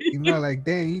off, like, you know, like,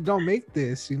 dang, you don't make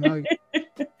this, you know.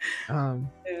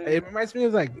 It reminds me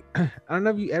of, like, I don't know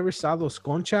if you ever saw those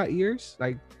concha ears,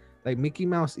 like Mickey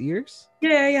Mouse ears.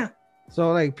 Yeah.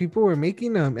 So, like, people were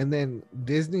making them, and then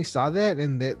Disney saw that,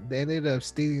 and they ended up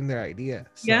stealing their idea.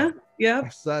 So, yeah.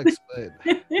 That sucks, but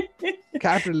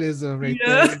capitalism right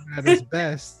there at its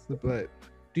best. But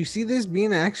do you see this being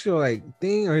an actual, like,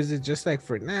 thing, or is it just, like,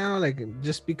 for now, like,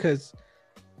 just because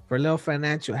for a little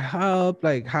financial help?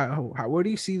 Like, how where do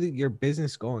you see your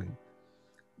business going?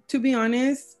 To be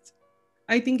honest,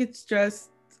 I think it's just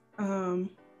some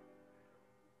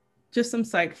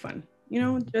side fun, you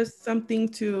know, just something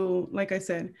to, like I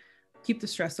said, keep the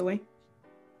stress away.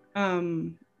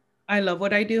 I love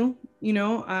what I do, you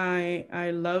know.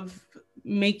 I love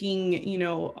making, you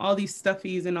know, all these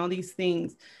stuffies and all these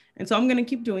things, and so I'm gonna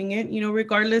keep doing it, you know,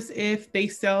 regardless if they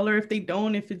sell or if they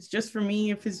don't, if it's just for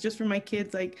me, if it's just for my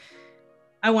kids. Like,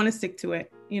 I want to stick to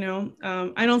it, you know.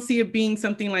 I don't see it being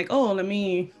something like, oh, let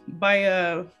me buy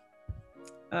a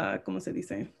 ¿cómo se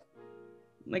dice?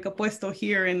 Like a puesto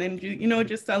here, and then, you know,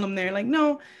 just sell them there. Like,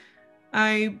 no,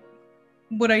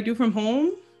 what I do from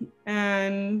home,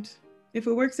 and if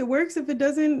it works, it works. If it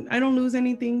doesn't, I don't lose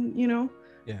anything, you know.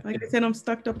 Like I said, I'm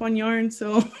stocked up on yarn,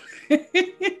 so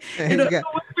it'll work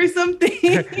for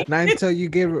something. Not until you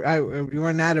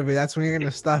run out of it, that's when you're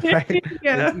gonna stop, right?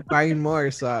 Keep buying more.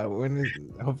 So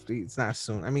hopefully it's not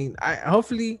soon. I mean,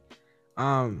 hopefully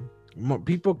more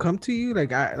people come to you.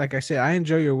 Like I said, I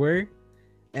enjoy your work,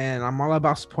 and I'm all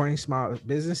about supporting small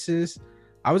businesses.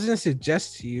 I was gonna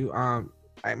suggest to you,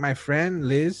 my friend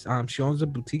Liz, she owns a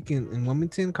boutique in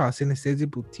Wilmington called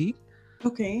Synesthesia Boutique.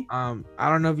 Okay. I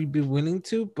don't know if you'd be willing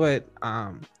to, but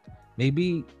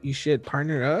maybe you should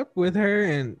partner up with her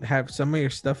and have some of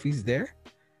your stuffies there.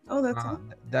 Oh, that's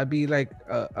awesome. That'd be like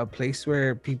a place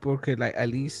where people could, like, at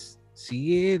least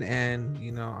see it, and,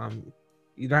 you know,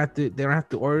 they don't have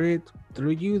to order it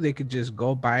through you. They could just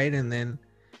go buy it, and then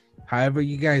however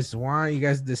you guys want, you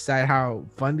guys decide how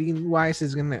funding wise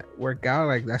is gonna work out.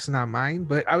 Like, that's not mine,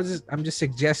 but I'm just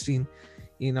suggesting,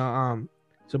 you know,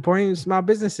 supporting small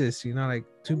businesses, you know, like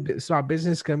two small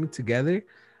businesses coming together.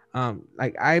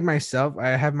 Like I myself, I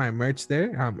have my merch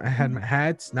there. I had my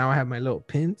hats. Now I have my little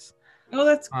pins. Oh,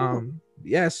 that's cool.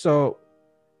 Yeah. So,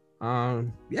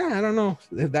 yeah, I don't know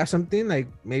if that's something like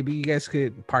maybe you guys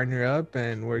could partner up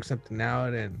and work something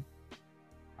out, and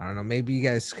I don't know, maybe you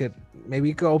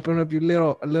could open up your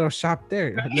a little shop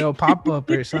there, a little pop up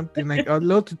or something like a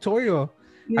little tutorial.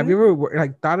 Have Yeah. you ever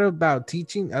like thought about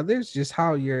teaching others just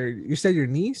how you said your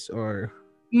niece or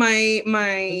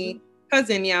My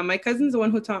cousin, yeah, my cousin's the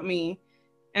one who taught me.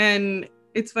 And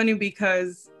it's funny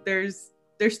because there's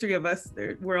three of us.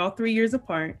 We're all 3 years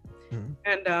apart. Mhm.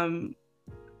 And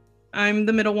I'm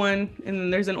the middle one, and then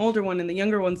there's an older one, and the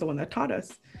younger one's the one that taught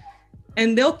us.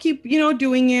 And they'll keep,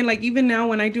 doing it. Like even now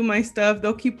when I do my stuff,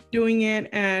 they'll keep doing it.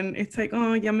 And it's like,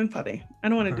 oh, ya me enfadé. I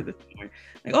don't want to do this anymore.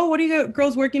 Like, oh, what are you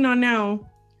girls working on now?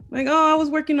 Like, oh, I was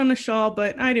working on a shawl,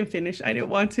 but I didn't finish. I didn't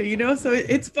want to. So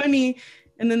it's funny.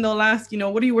 And then they'll ask,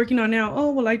 what are you working on now?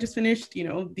 Oh, well, I just finished,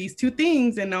 these 2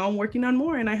 things, and now I'm working on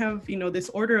more. And I have, this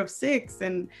order of 6.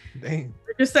 And Dang.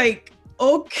 we're just like,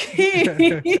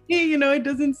 okay, it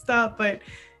doesn't stop. But,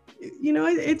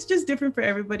 it's just different for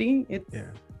everybody. Yeah.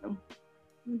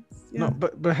 Yeah. No,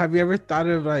 but have you ever thought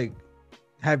of like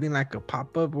having like a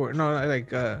pop-up or no,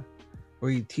 like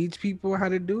where you teach people how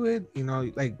to do it,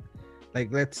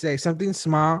 like let's say something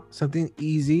small, something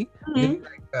easy, maybe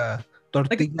like a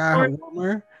tortilla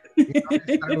warmer,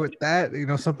 start with that,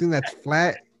 something that's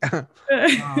flat,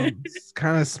 it's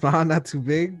kind of small, not too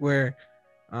big, where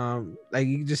like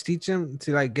you just teach them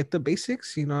to like get the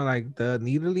basics, like the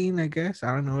needling, I guess,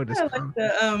 I don't know what it's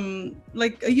called.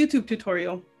 Like a YouTube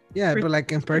tutorial. Yeah, but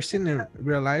like in person in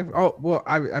real life. Oh, well,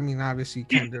 I mean, obviously you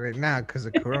can't do it now because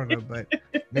of Corona, but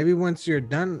maybe once you're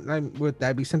done, like, would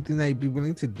that be something that you'd be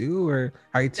willing to do, or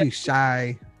are you too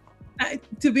shy?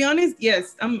 To be honest,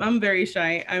 yes, I'm very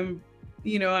shy.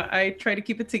 I try to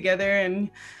keep it together and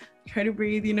try to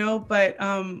breathe, but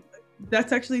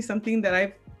that's actually something that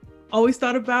I've always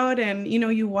thought about. And,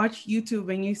 you watch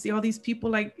YouTube and you see all these people,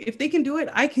 like, if they can do it,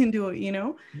 I can do it,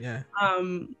 Yeah.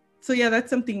 So yeah, that's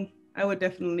something I would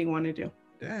definitely want to do.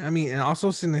 Yeah, I mean, and also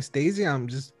synesthesia, I'm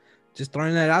just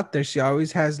throwing that out there. She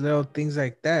always has little things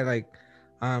like that. Like,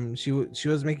 she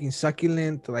was making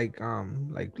succulent, like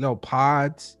little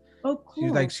pods. Oh,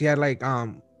 cool. She had like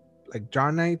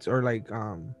draw nights or like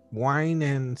wine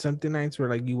and something nights where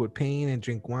like you would paint and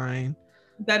drink wine.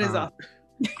 That is awesome.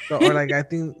 Or like I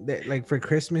think that like for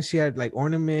Christmas she had like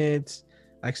ornaments,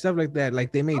 like stuff like that.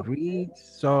 Like they made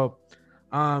wreaths. So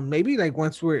maybe like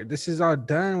once this is all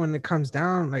done, when it comes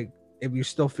down, like if you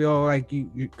still feel like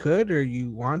you could or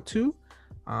you want to,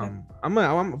 I'm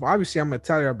obviously I'm gonna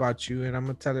tell her about you, and I'm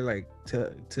gonna tell her like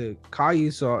to call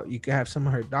you so you can have some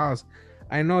of her dolls.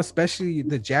 I know especially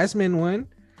the Jasmine one,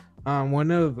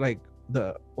 one of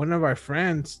our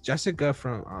friends, Jessica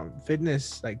from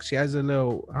fitness, like she has a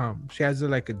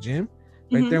gym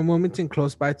right there in Wilmington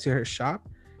close by to her shop.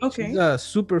 Okay. She's a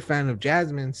super fan of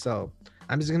Jasmine, so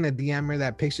I'm just gonna DM her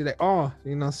that picture, like, oh,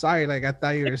 sorry, like I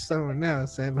thought you were someone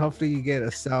else, and hopefully you get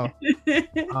a sell.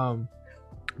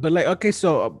 But like, okay,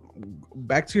 so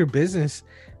back to your business,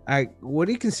 like, what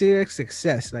do you consider a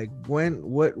success? Like,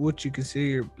 what would you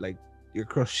consider your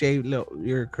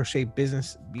crochet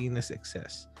business being a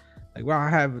success? Like, well, I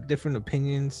have different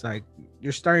opinions. Like,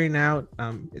 you're starting out,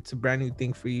 it's a brand new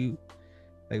thing for you.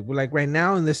 Like right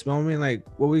now in this moment, like,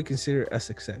 what would you consider a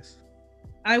success?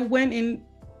 I went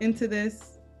into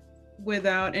this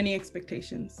without any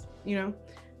expectations,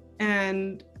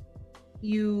 and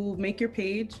you make your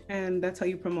page and that's how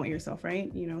you promote yourself,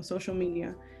 right? Social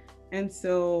media. And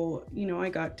so, I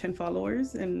got 10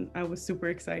 followers and I was super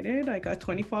excited. I got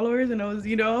 20 followers and I was,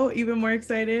 even more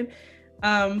excited.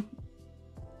 I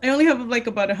only have like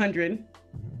about 100,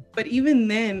 but even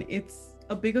then it's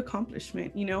a big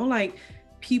accomplishment, like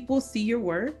people see your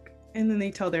work and then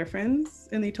they tell their friends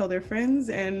and they tell their friends,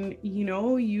 and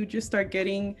you just start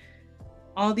getting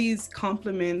all these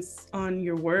compliments on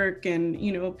your work, and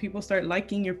people start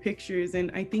liking your pictures.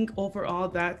 And I think overall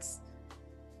that's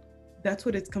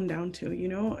what it's come down to.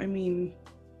 I mean,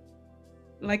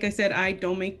 like I said, I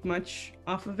don't make much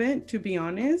off of it, to be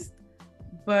honest,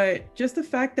 but just the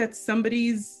fact that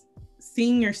somebody's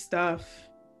seeing your stuff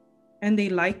and they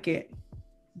like it,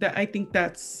 that I think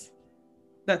that's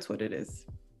what it is.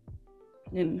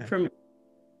 And for me,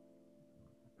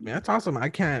 I mean, that's awesome. I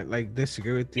can't like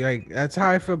disagree with you. Like, that's how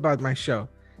I feel about my show.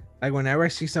 Like, whenever I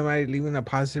see somebody leaving a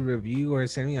positive review or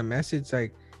sending a message,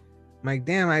 like, I'm like,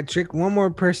 damn, I tricked one more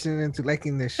person into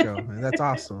liking this show. And that's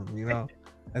awesome.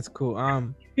 That's cool.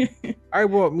 All right,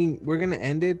 well, I mean, we're gonna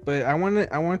end it, but I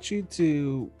want you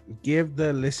to give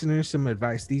the listeners some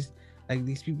advice. like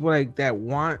these people like that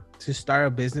want to start a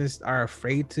business are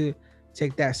afraid to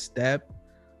take that step,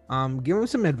 give them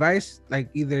some advice, like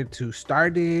either to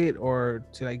start it or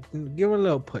to like give them a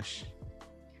little push.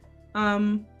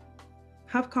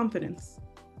 Have confidence.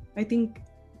 I think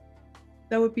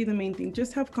that would be the main thing.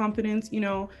 Just have confidence.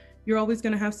 You're always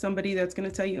going to have somebody that's going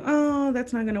to tell you, oh,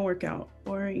 that's not going to work out,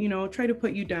 or try to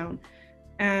put you down.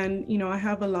 And I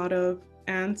have a lot of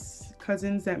aunts,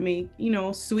 cousins that make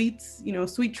sweets,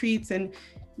 sweet treats, and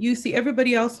you see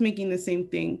everybody else making the same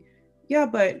thing. Yeah,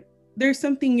 but there's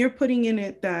something you're putting in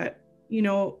it that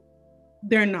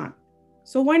they're not.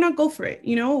 So why not go for it?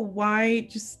 Why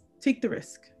just take the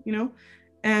risk?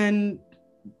 And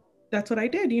that's what I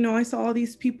did. I saw all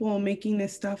these people making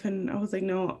this stuff and I was like,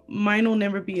 no, mine will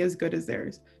never be as good as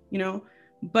theirs,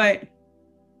 but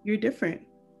you're different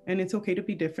and it's okay to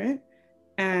be different.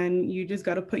 And you just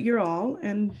got to put your all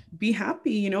and be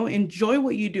happy, enjoy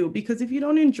what you do, because if you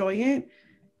don't enjoy it,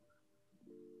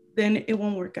 then it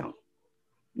won't work out.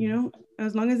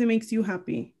 As long as it makes you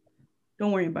happy,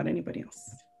 don't worry about anybody else.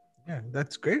 Yeah,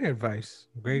 that's great advice.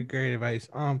 Great advice.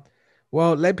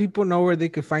 Well, let people know where they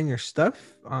could find your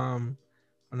stuff. I don't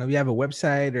know if you have a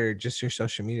website or just your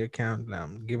social media account.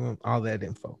 Give them all that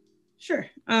info. Sure.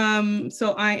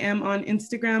 So I am on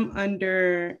Instagram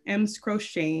under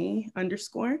mscrochet_.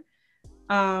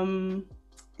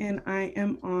 And I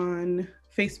am on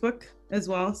Facebook as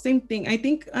well. Same thing. I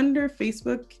think under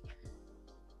Facebook,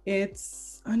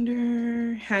 it's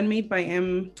under Handmade by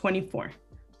M24.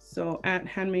 So at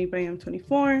Handmade by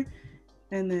M24.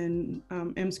 And then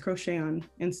M's Crochet on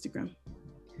Instagram.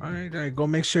 All right. Go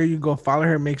make sure you go follow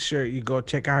her. Make sure you go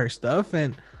check out her stuff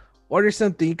and order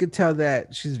something. You could tell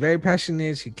that she's very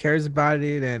passionate. She cares about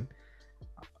it. And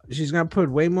she's going to put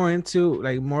way more into,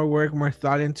 like, more work, more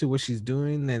thought into what she's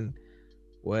doing than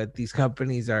what these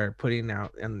companies are putting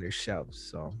out on their shelves.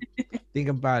 So think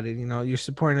about it. You're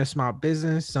supporting a small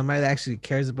business, somebody that actually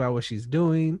cares about what she's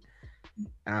doing,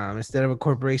 instead of a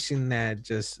corporation that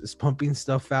just is pumping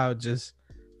stuff out just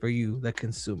for you, the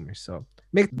consumer. So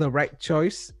make the right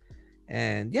choice.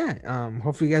 And yeah,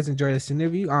 hopefully you guys enjoy this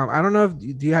interview. I don't know if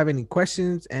do you have any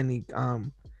questions, any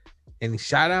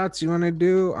shout outs you want to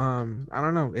do? I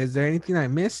don't know. Is there anything I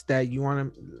missed that you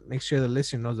want to make sure the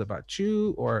listener knows about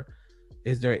you, or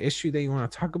is there an issue that you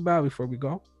want to talk about before we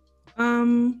go?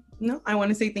 No, I want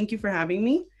to say thank you for having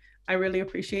me. I really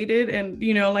appreciate it. And,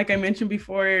 like I mentioned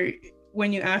before,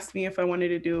 when you asked me if I wanted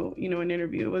to do, an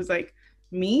interview, it was like,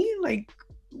 me? Like,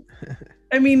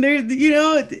 I mean, there's,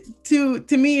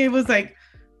 to me, it was like,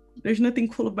 there's nothing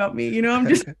cool about me. I'm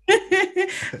just,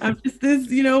 I'm just this,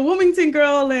 Wilmington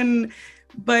girl.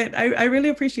 But I really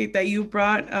appreciate that you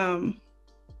brought, I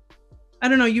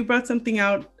don't know, you brought something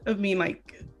out of me.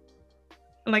 Like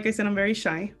I said, I'm very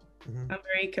shy. Mm-hmm. I'm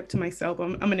very kept to myself.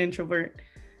 I'm an introvert.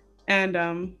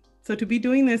 And so to be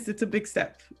doing this, it's a big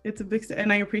step.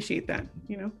 And I appreciate that,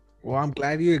 Well, I'm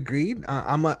glad you agreed.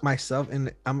 I'm myself,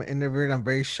 and I'm an introvert. I'm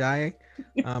very shy.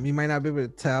 You might not be able to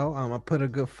tell. I put a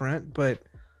good front, but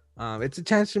it's a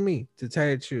chance for me to tell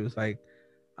you the truth. Like,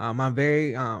 I'm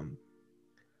very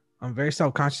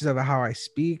self-conscious about how I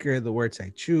speak or the words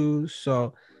I choose.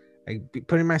 So, like,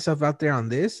 putting myself out there on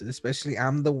this, especially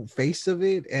I'm the face of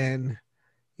it, and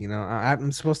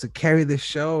I'm supposed to carry this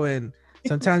show, and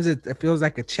sometimes it feels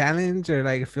like a challenge, or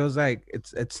like it feels like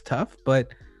it's tough,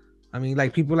 but I mean,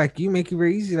 like, people like you make it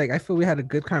very easy. Like, I feel we had a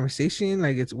good conversation.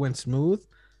 Like, it went smooth.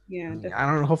 Yeah. I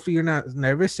don't know. Hopefully you're not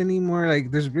nervous anymore. Like,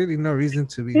 there's really no reason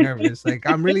to be nervous. Like,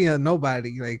 I'm really a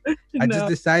nobody. Like, I just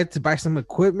decided to buy some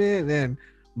equipment and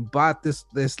bought this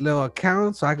little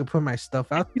account so I could put my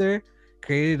stuff out there,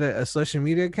 created a social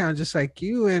media account just like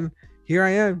you. And here I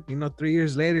am, 3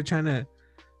 years later, trying to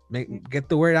get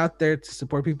the word out there to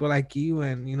support people like you.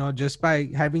 And, just by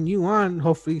having you on,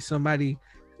 hopefully somebody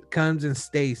comes and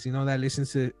stays, that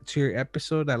listens to your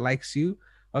episode, that likes you,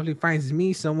 hopefully finds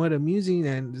me somewhat amusing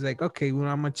and is like, okay, well,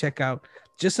 I'm gonna check out,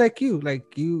 just like you, like,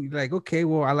 okay,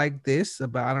 well, I like this,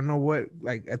 but I don't know what,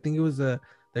 like, I think it was the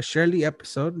Shirley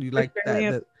episode, you like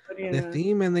that the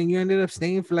theme, and then you ended up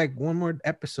staying for like one more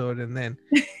episode, and then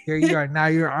here you are, now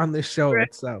you're on the show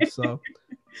itself. So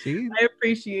see, I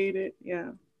appreciate it. Yeah,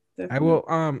 definitely. I will,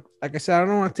 like I said, I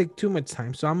don't want to take too much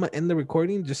time, so I'm gonna end the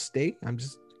recording. Just stay. I'm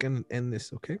just gonna end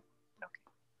this. Okay.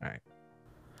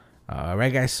 All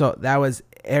right, guys, so that was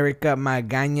Erica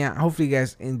Magana. Hopefully you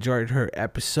guys enjoyed her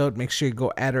episode. Make sure you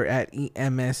go at her at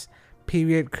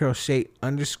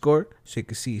EMS_crochet_ so you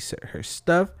can see her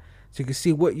stuff, so you can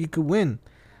see what you could win.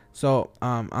 So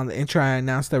on the intro, I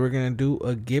announced that we're gonna do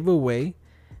a giveaway.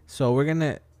 So we're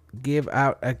gonna give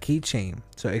out a keychain,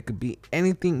 so it could be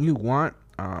anything you want.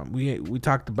 We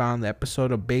talked about on the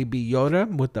episode of Baby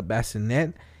Yoda with the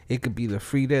bassinet. It could be the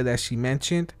Frida that she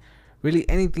mentioned. Really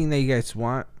anything that you guys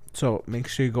want. So make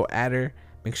sure you go at her.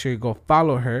 Make sure you go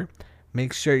follow her.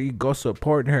 Make sure you go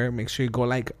support her. Make sure you go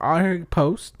like all her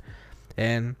posts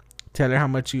and tell her how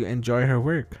much you enjoy her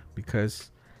work,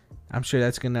 because I'm sure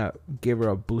that's gonna give her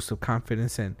a boost of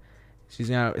confidence, and she's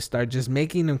gonna start just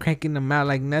making them, cranking them out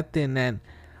like nothing. And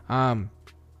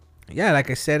yeah, like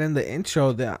I said in the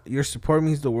intro, that your support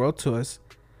means the world to us.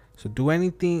 So do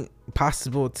anything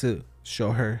possible to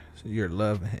show her your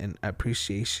love and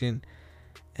appreciation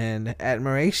and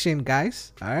admiration,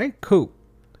 guys. All right, cool.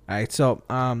 All right, so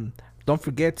don't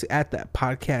forget to add that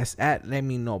podcast at Let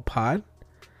Me Know Pod.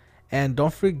 And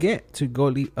don't forget to go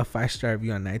leave a 5-star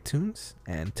review on iTunes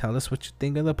and tell us what you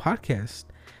think of the podcast.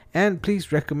 And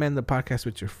please recommend the podcast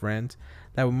with your friends.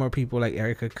 That way more people like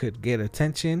Erica could get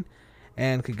attention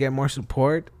and could get more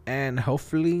support. And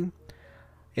hopefully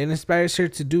it inspires her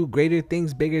to do greater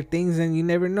things, bigger things. And you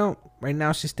never know. Right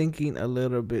now she's thinking a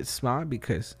little bit small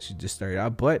because she just started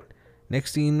out. But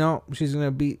next thing you know, she's going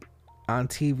to be on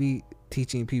TV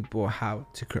teaching people how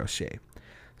to crochet.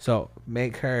 So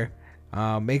make her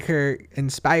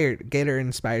inspired, get her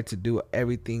inspired to do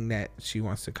everything that she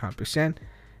wants to accomplish. And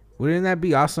wouldn't that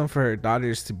be awesome for her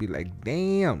daughters to be like,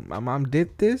 damn, my mom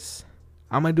did this,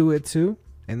 I'm gonna do it too?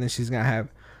 And then she's gonna have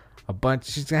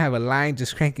a line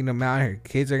just cranking them out. Her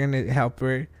kids are gonna help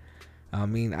her. I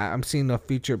mean, I'm seeing a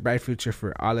bright future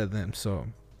for all of them. So,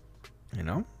 you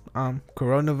know,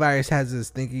 coronavirus has us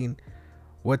thinking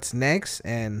what's next,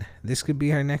 and this could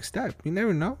be her next step. You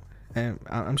never know. And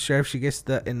I'm sure if she gets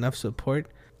enough support,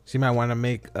 she might want to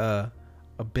make a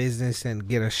business and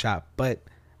get a shop. But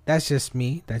that's just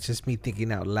me. That's just me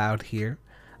thinking out loud here.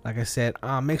 Like I said,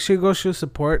 make sure you go show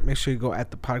support. Make sure you go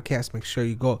at the podcast. Make sure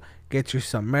you go get you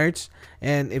some merch.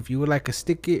 And if you would like a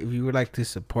sticker, if you would like to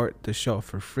support the show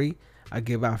for free, I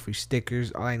give out free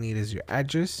stickers. All I need is your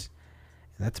address.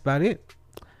 And that's about it.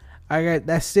 All right,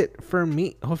 that's it for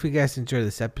me. Hopefully you guys enjoyed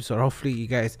this episode. Hopefully you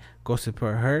guys go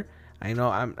support her. I know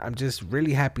I'm just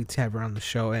really happy to have her on the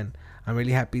show, and I'm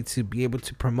really happy to be able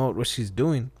to promote what she's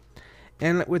doing.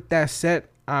 And with that said,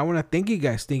 I want to thank you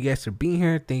guys. Thank you guys for being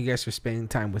here. Thank you guys for spending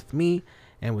time with me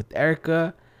and with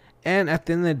Erica. And at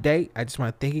the end of the day, I just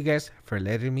want to thank you guys for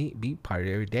letting me be part of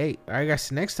your day. All right,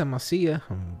 guys. Next time, I'll see ya.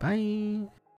 Bye.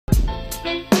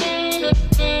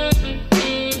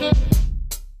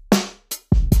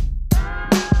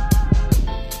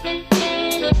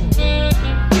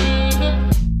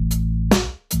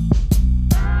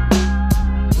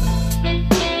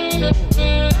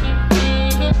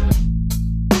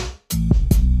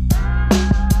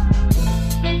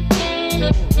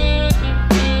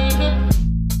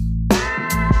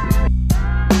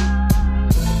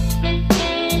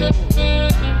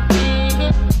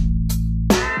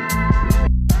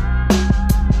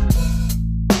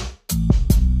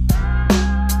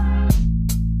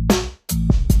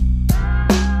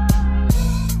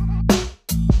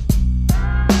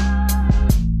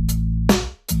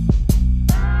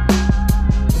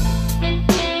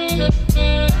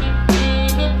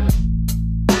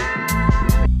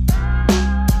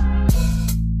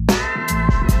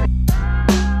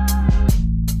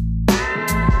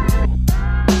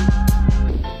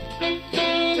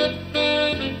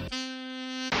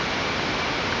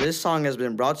 This song has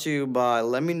been brought to you by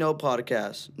Let Me Know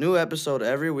Podcast. New episode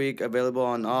every week, available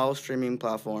on all streaming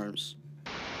platforms.